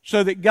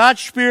so that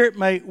God's Spirit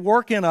may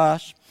work in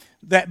us,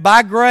 that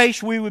by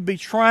grace we would be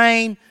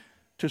trained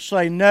to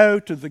say no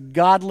to the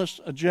godless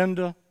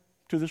agenda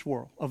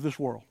of this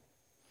world.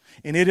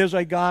 And it is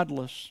a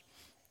godless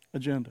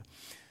agenda.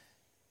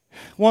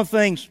 One of the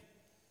things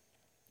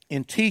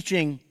in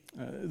teaching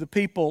the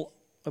people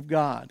of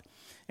God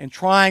and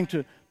trying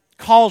to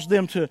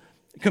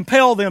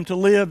compel them to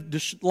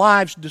live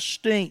lives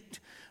distinct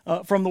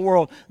from the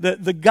world,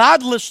 the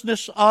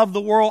godlessness of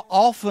the world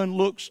often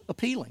looks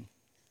appealing.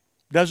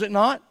 Does it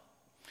not?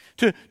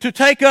 To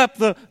take up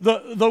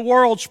the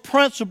world's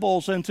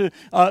principles and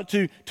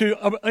to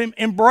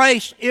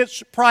embrace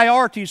its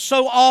priorities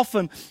so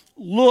often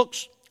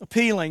looks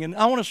appealing. And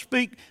I want to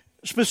speak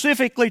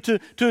specifically to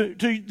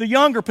the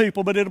younger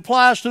people, but it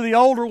applies to the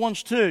older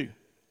ones too.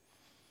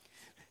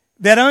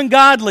 That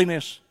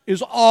ungodliness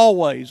is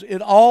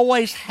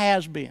always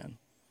has been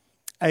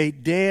a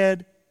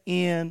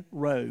dead-end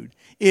road.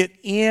 It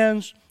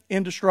ends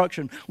in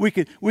destruction. We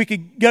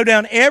could go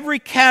down every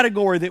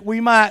category that we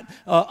might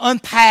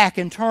unpack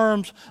in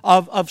terms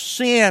of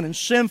sin and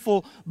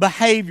sinful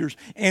behaviors.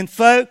 And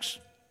folks,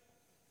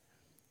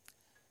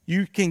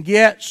 you can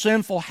get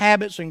sinful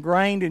habits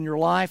ingrained in your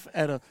life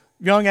at a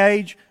young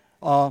age,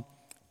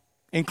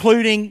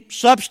 including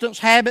substance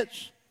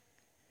habits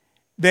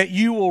that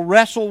you will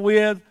wrestle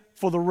with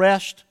for the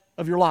rest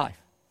of your life.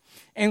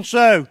 And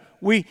so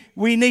we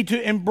need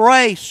to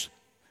embrace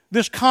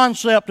this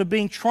concept of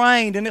being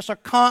trained, and it's a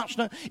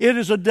constant, it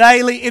is a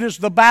daily, it is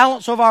the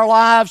balance of our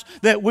lives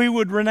that we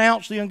would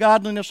renounce the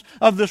ungodliness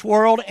of this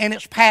world and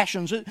its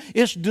passions,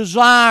 its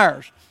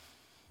desires.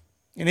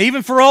 And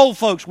even for old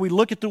folks, we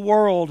look at the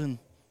world and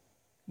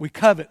we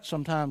covet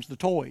sometimes the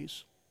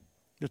toys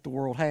that the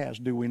world has,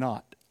 do we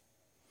not?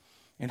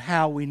 And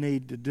how we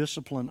need to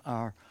discipline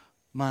our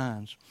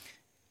minds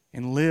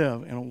and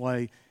live in a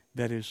way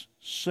that is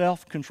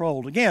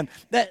self-controlled. Again,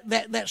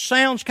 that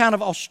sounds kind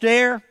of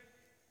austere,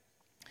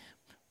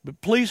 but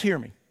please hear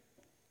me.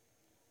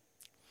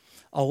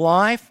 A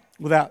life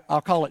without, I'll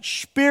call it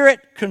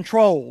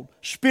spirit-controlled,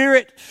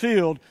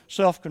 spirit-filled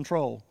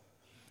self-control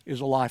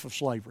is a life of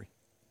slavery.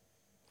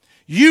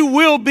 You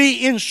will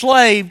be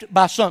enslaved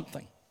by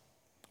something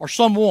or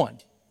someone.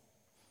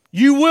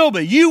 You will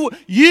be. You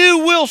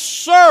will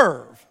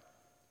serve,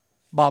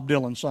 Bob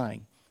Dylan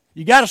sang.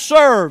 You got to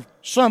serve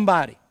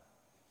somebody.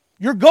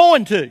 You're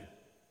going to.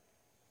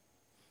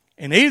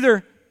 And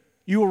either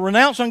you will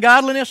renounce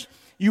ungodliness,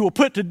 you will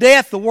put to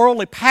death the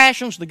worldly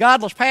passions, the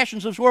godless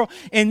passions of this world,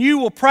 and you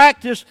will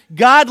practice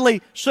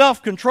godly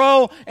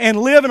self-control and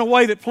live in a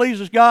way that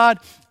pleases God,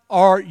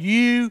 or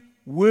you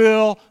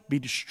will be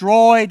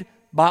destroyed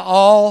by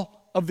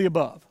all of the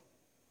above.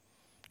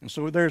 And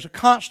so there's a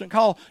constant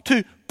call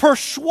to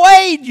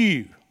persuade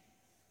you.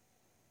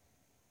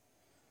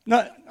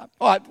 Now,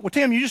 all right, well,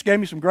 Tim, you just gave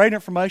me some great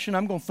information.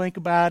 I'm going to think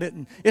about it,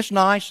 and it's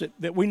nice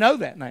that we know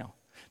that now.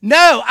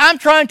 No, I'm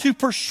trying to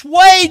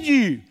persuade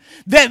you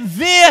that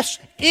this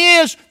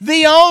is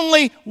the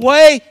only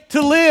way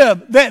to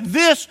live, that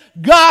this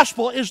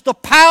gospel is the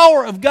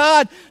power of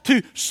God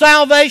to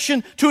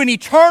salvation, to an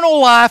eternal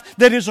life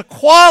that is a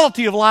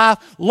quality of life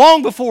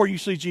long before you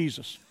see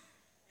Jesus.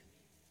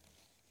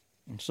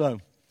 And so,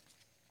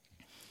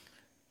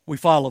 we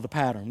follow the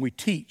pattern. We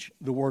teach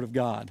the Word of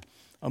God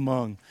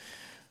among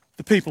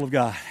the people of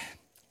God.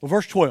 Well,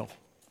 verse 12.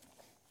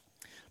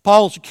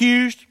 Paul is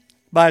accused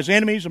by his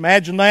enemies.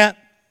 Imagine that.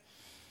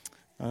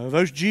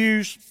 Those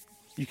Jews,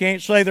 you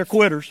can't say they're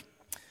quitters.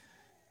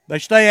 They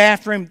stay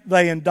after him.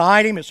 They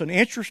indict him. It's an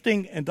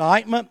interesting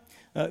indictment.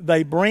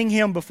 They bring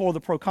him before the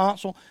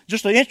proconsul.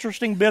 Just an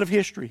interesting bit of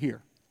history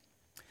here.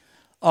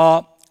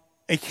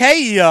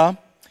 Achaia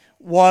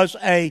was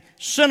a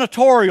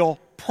senatorial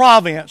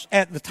province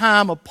at the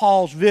time of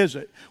Paul's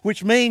visit,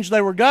 which means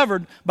they were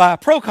governed by a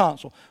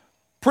proconsul.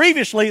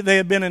 Previously, they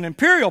had been an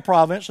imperial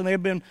province and they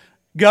had been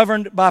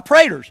governed by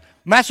praetors.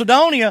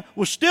 Macedonia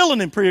was still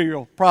an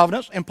imperial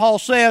province, and Paul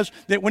says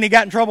that when he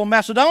got in trouble in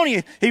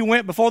Macedonia, he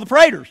went before the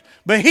praetors.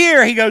 But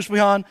here he goes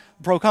beyond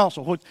the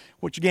proconsul,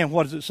 which again,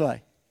 what does it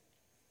say?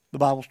 The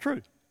Bible's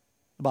true.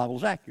 The Bible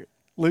is accurate.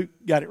 Luke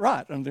got it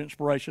right under the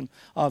inspiration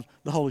of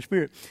the Holy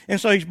Spirit. And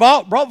so he's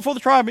brought before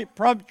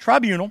the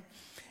tribunal,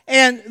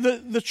 and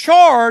the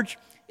charge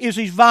is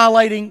he's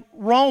violating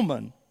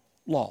Roman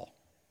law.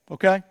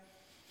 Okay?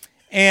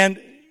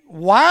 And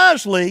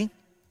wisely,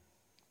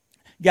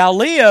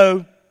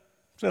 Gallio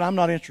said, I'm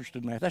not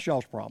interested in that. That's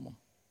y'all's problem.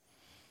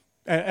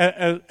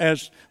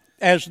 As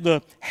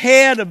the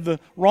head of the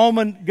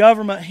Roman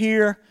government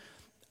here,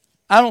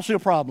 I don't see a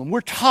problem.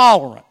 We're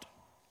tolerant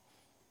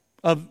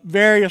of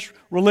various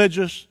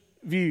religious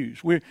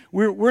views.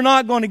 We're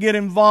not going to get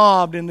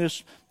involved in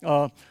this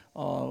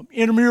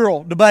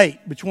intramural debate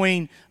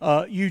between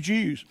you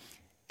Jews.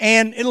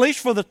 And at least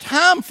for the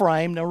time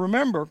frame, now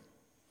remember,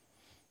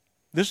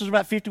 this is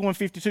about 51,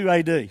 52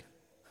 AD.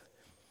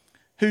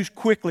 who's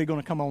quickly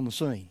going to come on the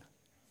scene?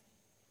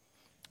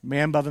 A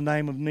man by the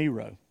name of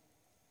Nero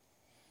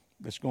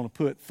that's going to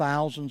put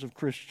thousands of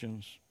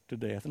Christians to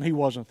death. And he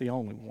wasn't the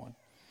only one,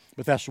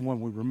 but that's the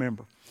one we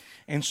remember.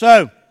 And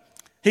so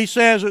he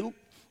says,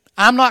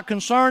 I'm not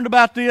concerned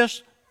about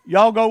this.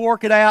 Y'all go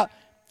work it out.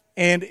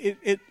 And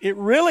it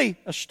really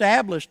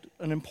established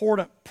an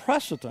important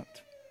precedent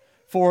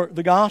for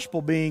the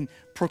gospel being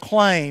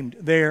proclaimed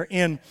there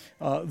in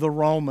the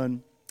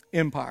Roman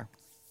Empire.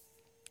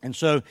 And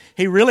so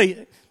he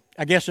really,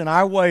 I guess in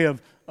our way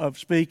of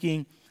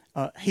speaking,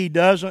 he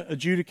doesn't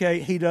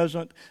adjudicate, he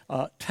doesn't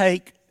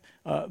take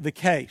the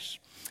case.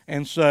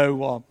 And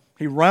so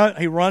he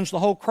runs the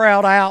whole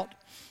crowd out.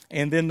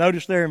 And then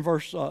notice there in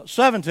verse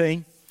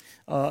 17,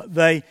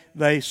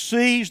 they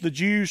seize the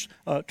Jews,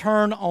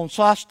 turn on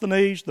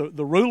Sosthenes,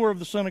 the ruler of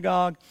the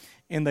synagogue,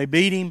 and they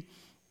beat him.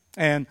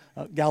 And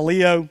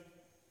Gallio,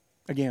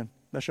 again,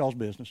 that's y'all's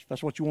business. If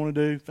that's what you want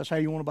to do, if that's how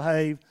you want to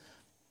behave,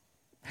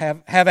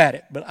 have at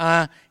it. But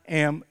I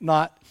am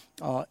not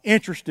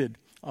interested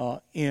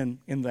in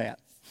that.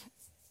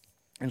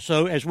 And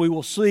so, as we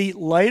will see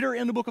later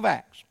in the book of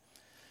Acts,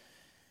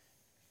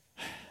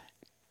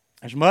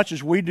 as much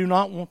as we do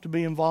not want to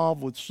be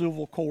involved with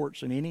civil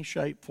courts in any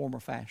shape, form, or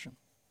fashion,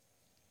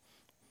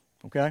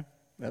 okay,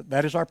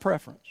 that is our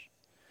preference.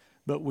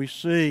 But we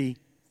see,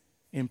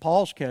 in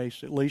Paul's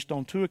case, at least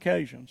on 2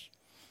 occasions,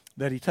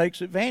 that he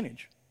takes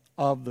advantage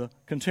of the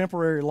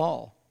contemporary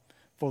law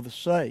for the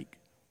sake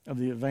of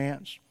the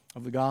advance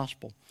of the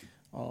gospel.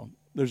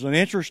 There's an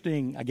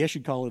interesting, I guess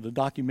you'd call it a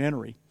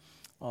documentary,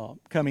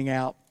 coming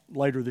out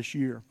later this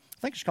year. I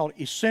think it's called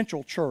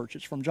Essential Church.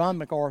 It's from John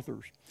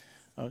MacArthur's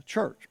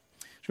church.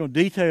 It's going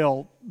to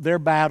detail their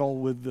battle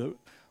with the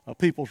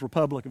People's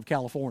Republic of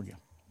California.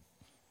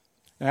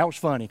 Now, that was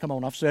funny. Come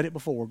on, I've said it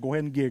before. Go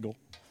ahead and giggle.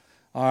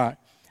 All right.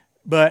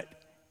 But,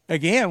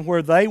 again,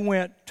 where they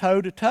went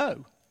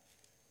toe-to-toe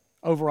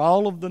over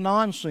all of the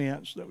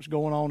nonsense that was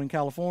going on in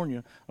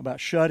California about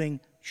shutting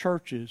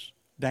churches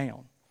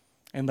down.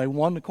 And they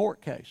won the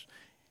court case.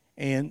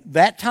 And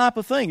that type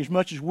of thing, as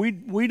much as we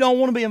don't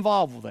want to be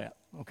involved with that,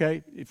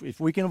 okay, if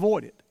we can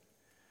avoid it.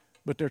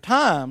 But there are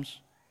times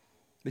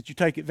that you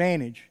take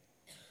advantage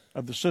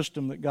of the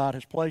system that God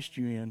has placed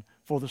you in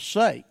for the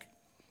sake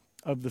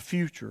of the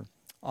future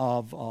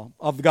of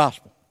the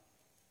gospel.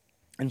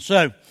 And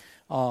so,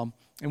 and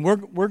we're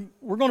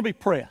going to be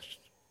pressed.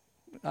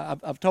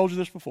 I've told you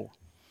this before,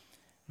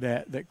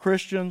 that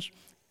Christians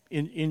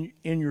in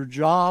your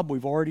job,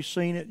 we've already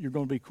seen it. You're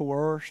going to be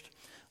coerced.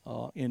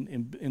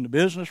 In the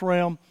business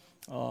realm,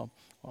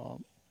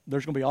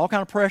 there's going to be all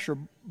kind of pressure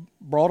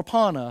brought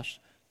upon us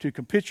to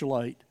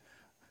capitulate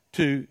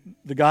to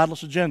the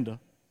godless agenda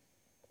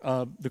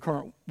of the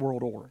current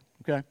world order.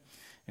 Okay,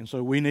 and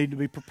so we need to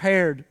be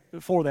prepared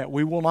for that.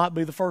 We will not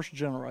be the first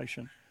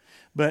generation,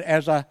 but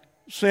as I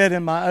said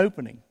in my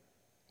opening,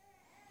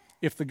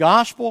 if the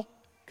gospel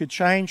could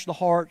change the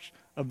hearts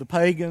of the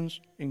pagans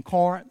in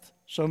Corinth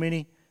so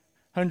many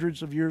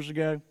hundreds of years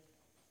ago,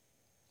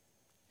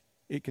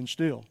 it can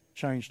still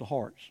change the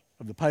hearts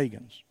of the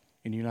pagans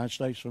in the United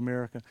States of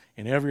America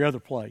and every other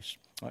place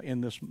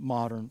in this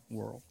modern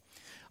world.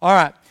 All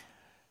right.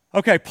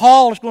 Okay,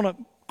 Paul is going to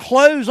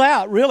close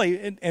out,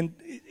 really, and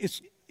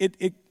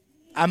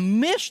I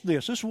missed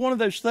this. This is one of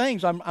those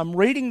things. I'm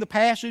reading the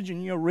passage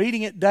and,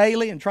 reading it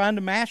daily and trying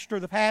to master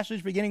the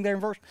passage beginning there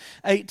in verse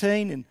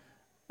 18, and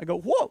I go,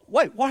 whoa,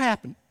 wait, what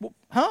happened?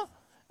 Huh?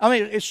 I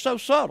mean, it's so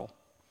subtle.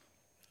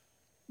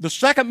 The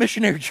second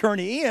missionary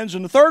journey ends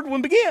and the third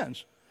one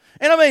begins.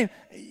 And I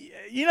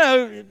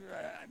mean,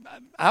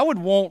 I would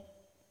want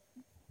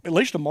at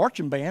least a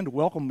marching band to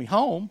welcome me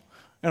home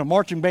and a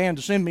marching band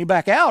to send me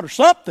back out or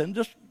something.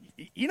 Just,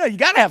 you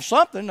got to have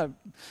something.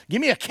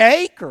 Give me a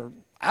cake or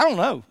I don't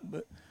know.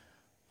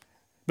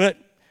 But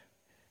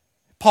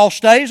Paul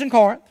stays in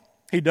Corinth.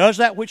 He does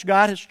that which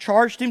God has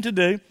charged him to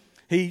do.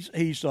 He's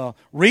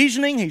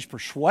reasoning, he's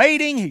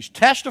persuading, he's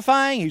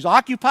testifying, he's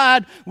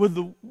occupied with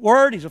the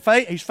Word,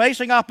 he's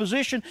facing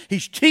opposition,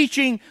 he's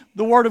teaching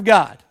the Word of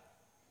God.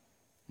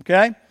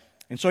 Okay?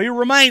 And so he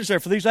remains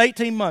there for these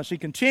 18 months. He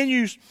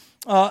continues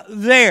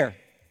there.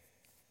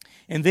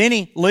 And then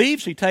he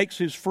leaves. He takes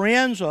his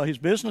friends, his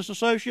business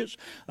associates,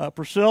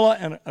 Priscilla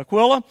and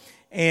Aquila,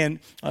 and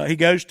he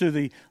goes to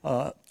the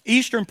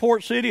eastern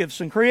port city of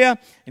Cenchrea,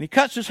 and he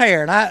cuts his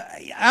hair. And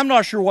I'm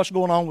not sure what's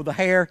going on with the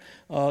hair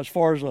as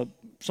far as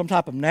some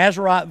type of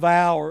Nazirite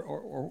vow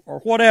or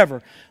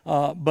whatever.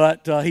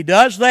 But he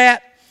does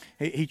that.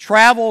 He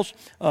travels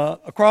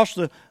across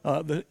the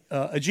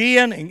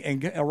Aegean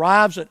and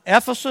arrives at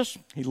Ephesus.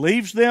 He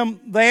leaves them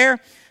there,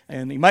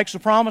 and he makes the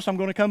promise, I'm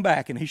going to come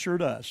back, and he sure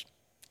does.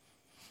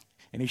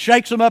 And he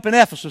shakes them up in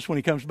Ephesus when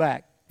he comes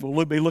back.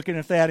 We'll be looking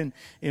at that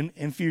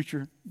in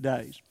future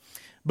days.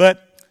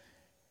 But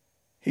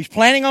he's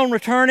planning on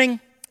returning.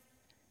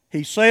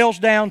 He sails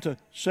down to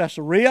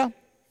Caesarea,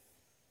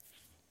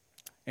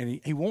 And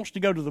he wants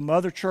to go to the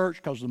mother church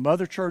because the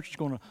mother church is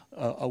going to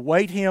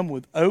await him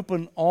with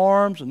open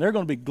arms, and they're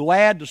going to be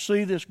glad to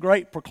see this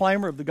great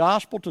proclaimer of the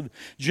gospel to the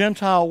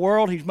Gentile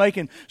world. He's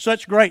making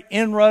such great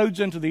inroads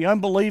into the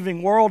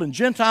unbelieving world, and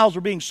Gentiles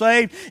are being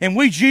saved, and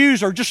we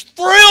Jews are just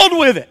thrilled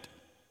with it.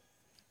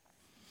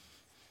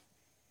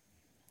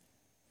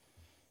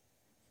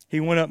 He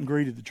went up and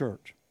greeted the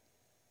church.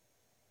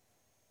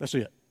 That's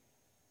it.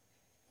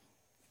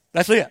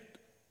 That's it.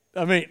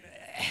 I mean,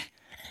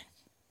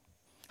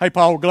 hey,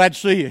 Paul, we're glad to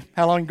see you.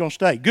 How long are you going to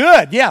stay?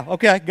 Good. Yeah.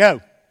 Okay,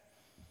 go.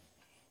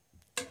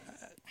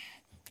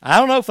 I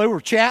don't know if they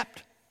were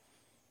chapped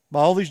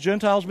by all these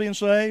Gentiles being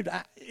saved.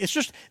 It's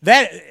just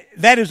that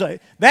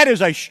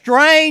is a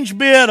strange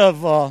bit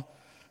of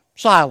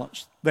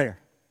silence there.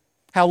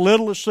 How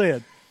little is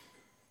said.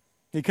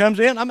 He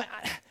comes in. I mean,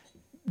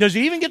 does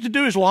he even get to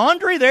do his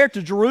laundry there at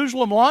the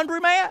Jerusalem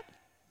laundromat?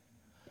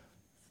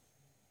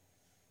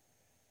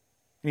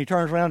 And he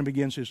turns around and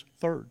begins his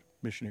third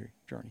missionary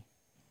journey.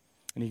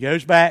 And he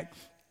goes back,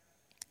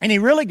 and he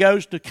really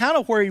goes to kind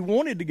of where he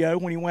wanted to go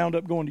when he wound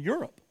up going to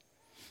Europe.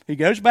 He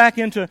goes back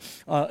into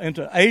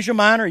Asia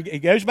Minor. He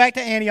goes back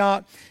to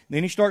Antioch.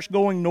 Then he starts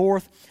going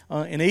north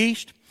and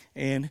east,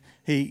 and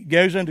he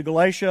goes into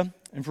Galatia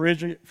and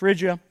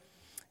Phrygia,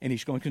 and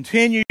he's going to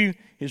continue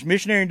his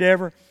missionary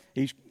endeavor.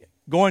 He's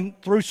going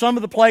through some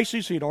of the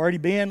places he'd already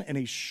been, and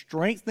he's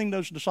strengthening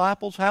those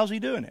disciples. How's he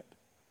doing it?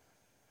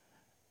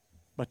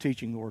 By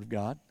teaching the Word of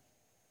God,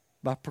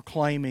 by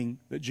proclaiming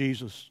that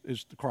Jesus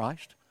is the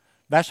Christ.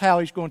 That's how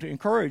he's going to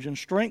encourage and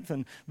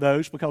strengthen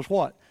those, because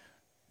what?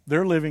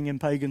 They're living in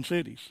pagan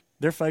cities.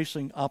 They're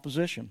facing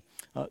opposition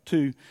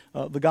to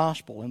the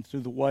gospel and to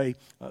the way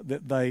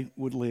that they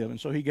would live. And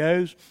so he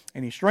goes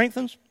and he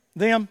strengthens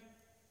them,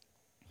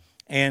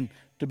 and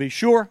to be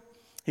sure,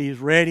 he is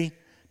ready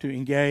to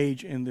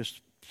engage in this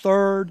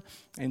third,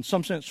 in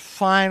some sense,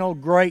 final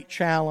great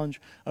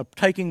challenge of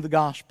taking the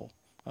gospel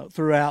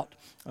throughout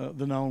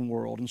the known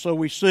world. And so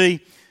we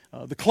see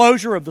the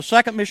closure of the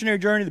second missionary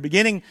journey, the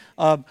beginning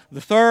of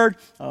the third,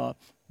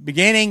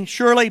 beginning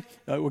surely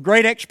with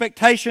great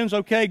expectations.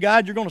 Okay,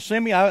 God, you're going to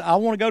send me. I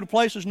want to go to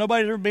places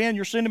nobody's ever been.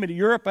 You're sending me to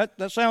Europe.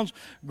 That sounds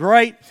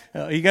great.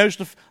 He goes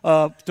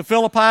to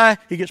Philippi.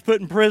 He gets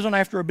put in prison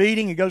after a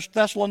beating. He goes to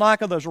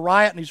Thessalonica. There's a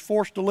riot, and he's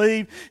forced to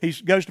leave. He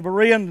goes to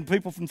Berea, and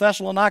people from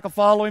Thessalonica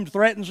follow him,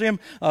 threatens him.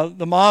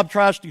 The mob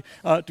tries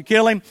to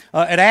kill him.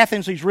 At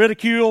Athens, he's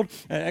ridiculed.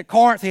 At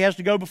Corinth, he has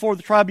to go before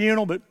the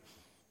tribunal, but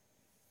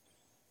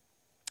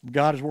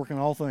God is working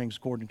all things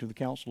according to the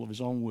counsel of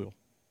His own will.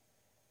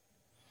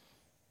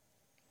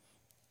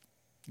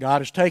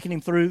 God has taken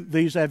him through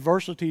these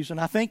adversities, and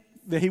I think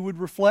that he would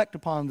reflect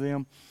upon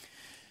them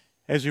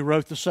as he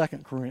wrote the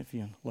 2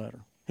 Corinthian letter.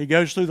 He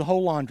goes through the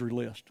whole laundry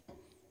list.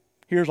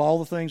 Here's all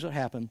the things that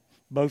happened,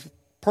 both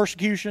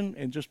persecution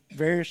and just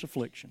various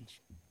afflictions.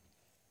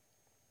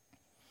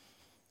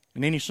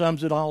 And then he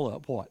sums it all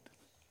up. What?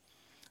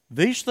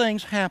 These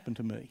things happened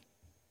to me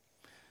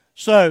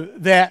so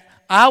that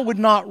I would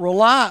not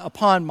rely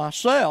upon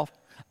myself.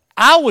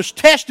 I was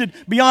tested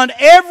beyond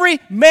every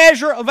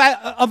measure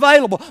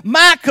available.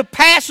 My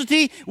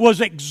capacity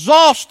was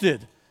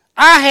exhausted.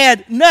 I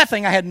had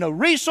nothing. I had no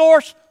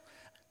resource.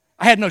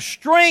 I had no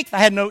strength. I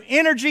had no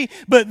energy.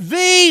 But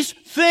these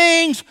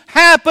things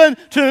happened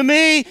to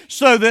me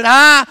so that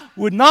I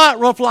would not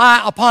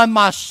rely upon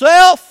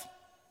myself,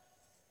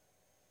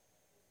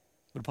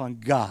 but upon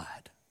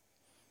God,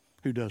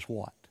 who does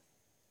what?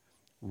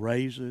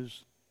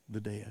 Raises the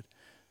dead.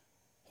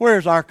 Where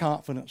is our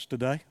confidence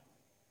today?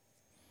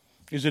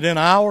 Is it in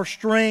our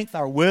strength,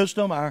 our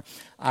wisdom,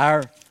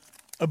 our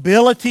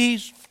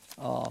abilities,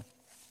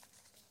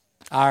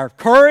 our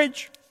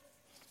courage?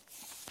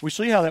 We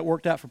see how that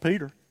worked out for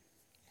Peter.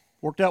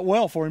 Worked out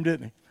well for him,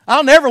 didn't he?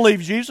 I'll never leave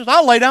Jesus.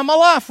 I'll lay down my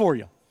life for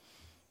you.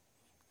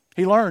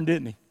 He learned,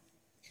 didn't he?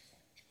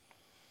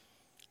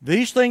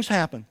 These things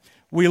happen.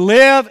 We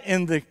live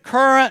in the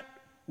current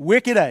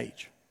wicked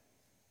age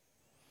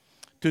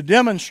to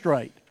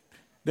demonstrate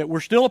that we're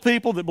still a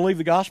people that believe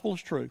the gospel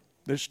is true.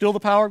 There's still the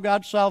power of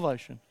God's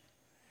salvation.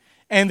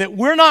 And that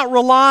we're not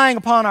relying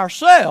upon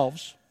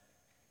ourselves,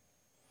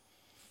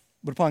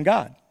 but upon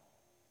God,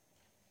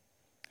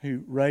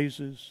 who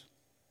raises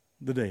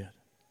the dead.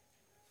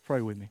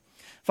 Pray with me.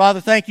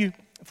 Father, thank you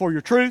for your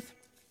truth,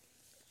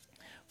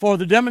 for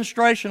the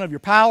demonstration of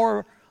your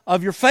power,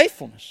 of your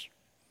faithfulness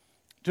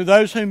to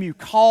those whom you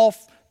call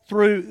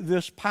through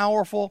this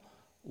powerful,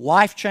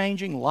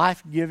 life-changing,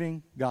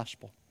 life-giving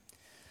gospel.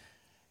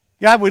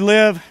 God, we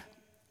live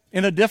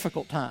in a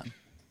difficult time,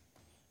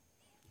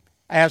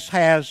 as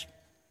has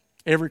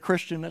every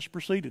Christian that's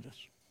preceded us.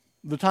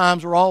 The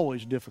times are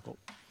always difficult.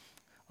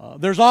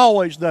 There's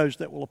always those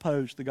that will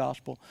oppose the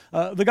gospel.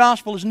 The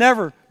gospel has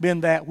never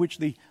been that which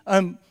the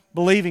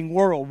unbelieving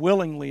world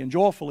willingly and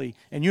joyfully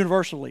and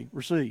universally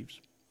receives.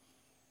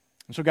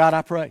 And so, God,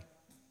 I pray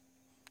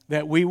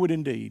that we would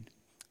indeed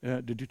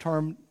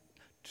determine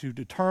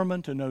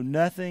to know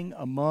nothing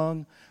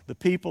among the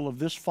people of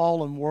this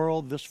fallen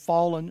world, this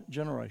fallen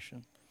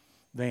generation,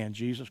 than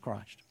Jesus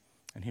Christ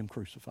and Him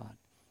crucified.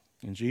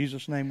 In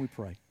Jesus' name we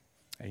pray.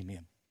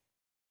 Amen.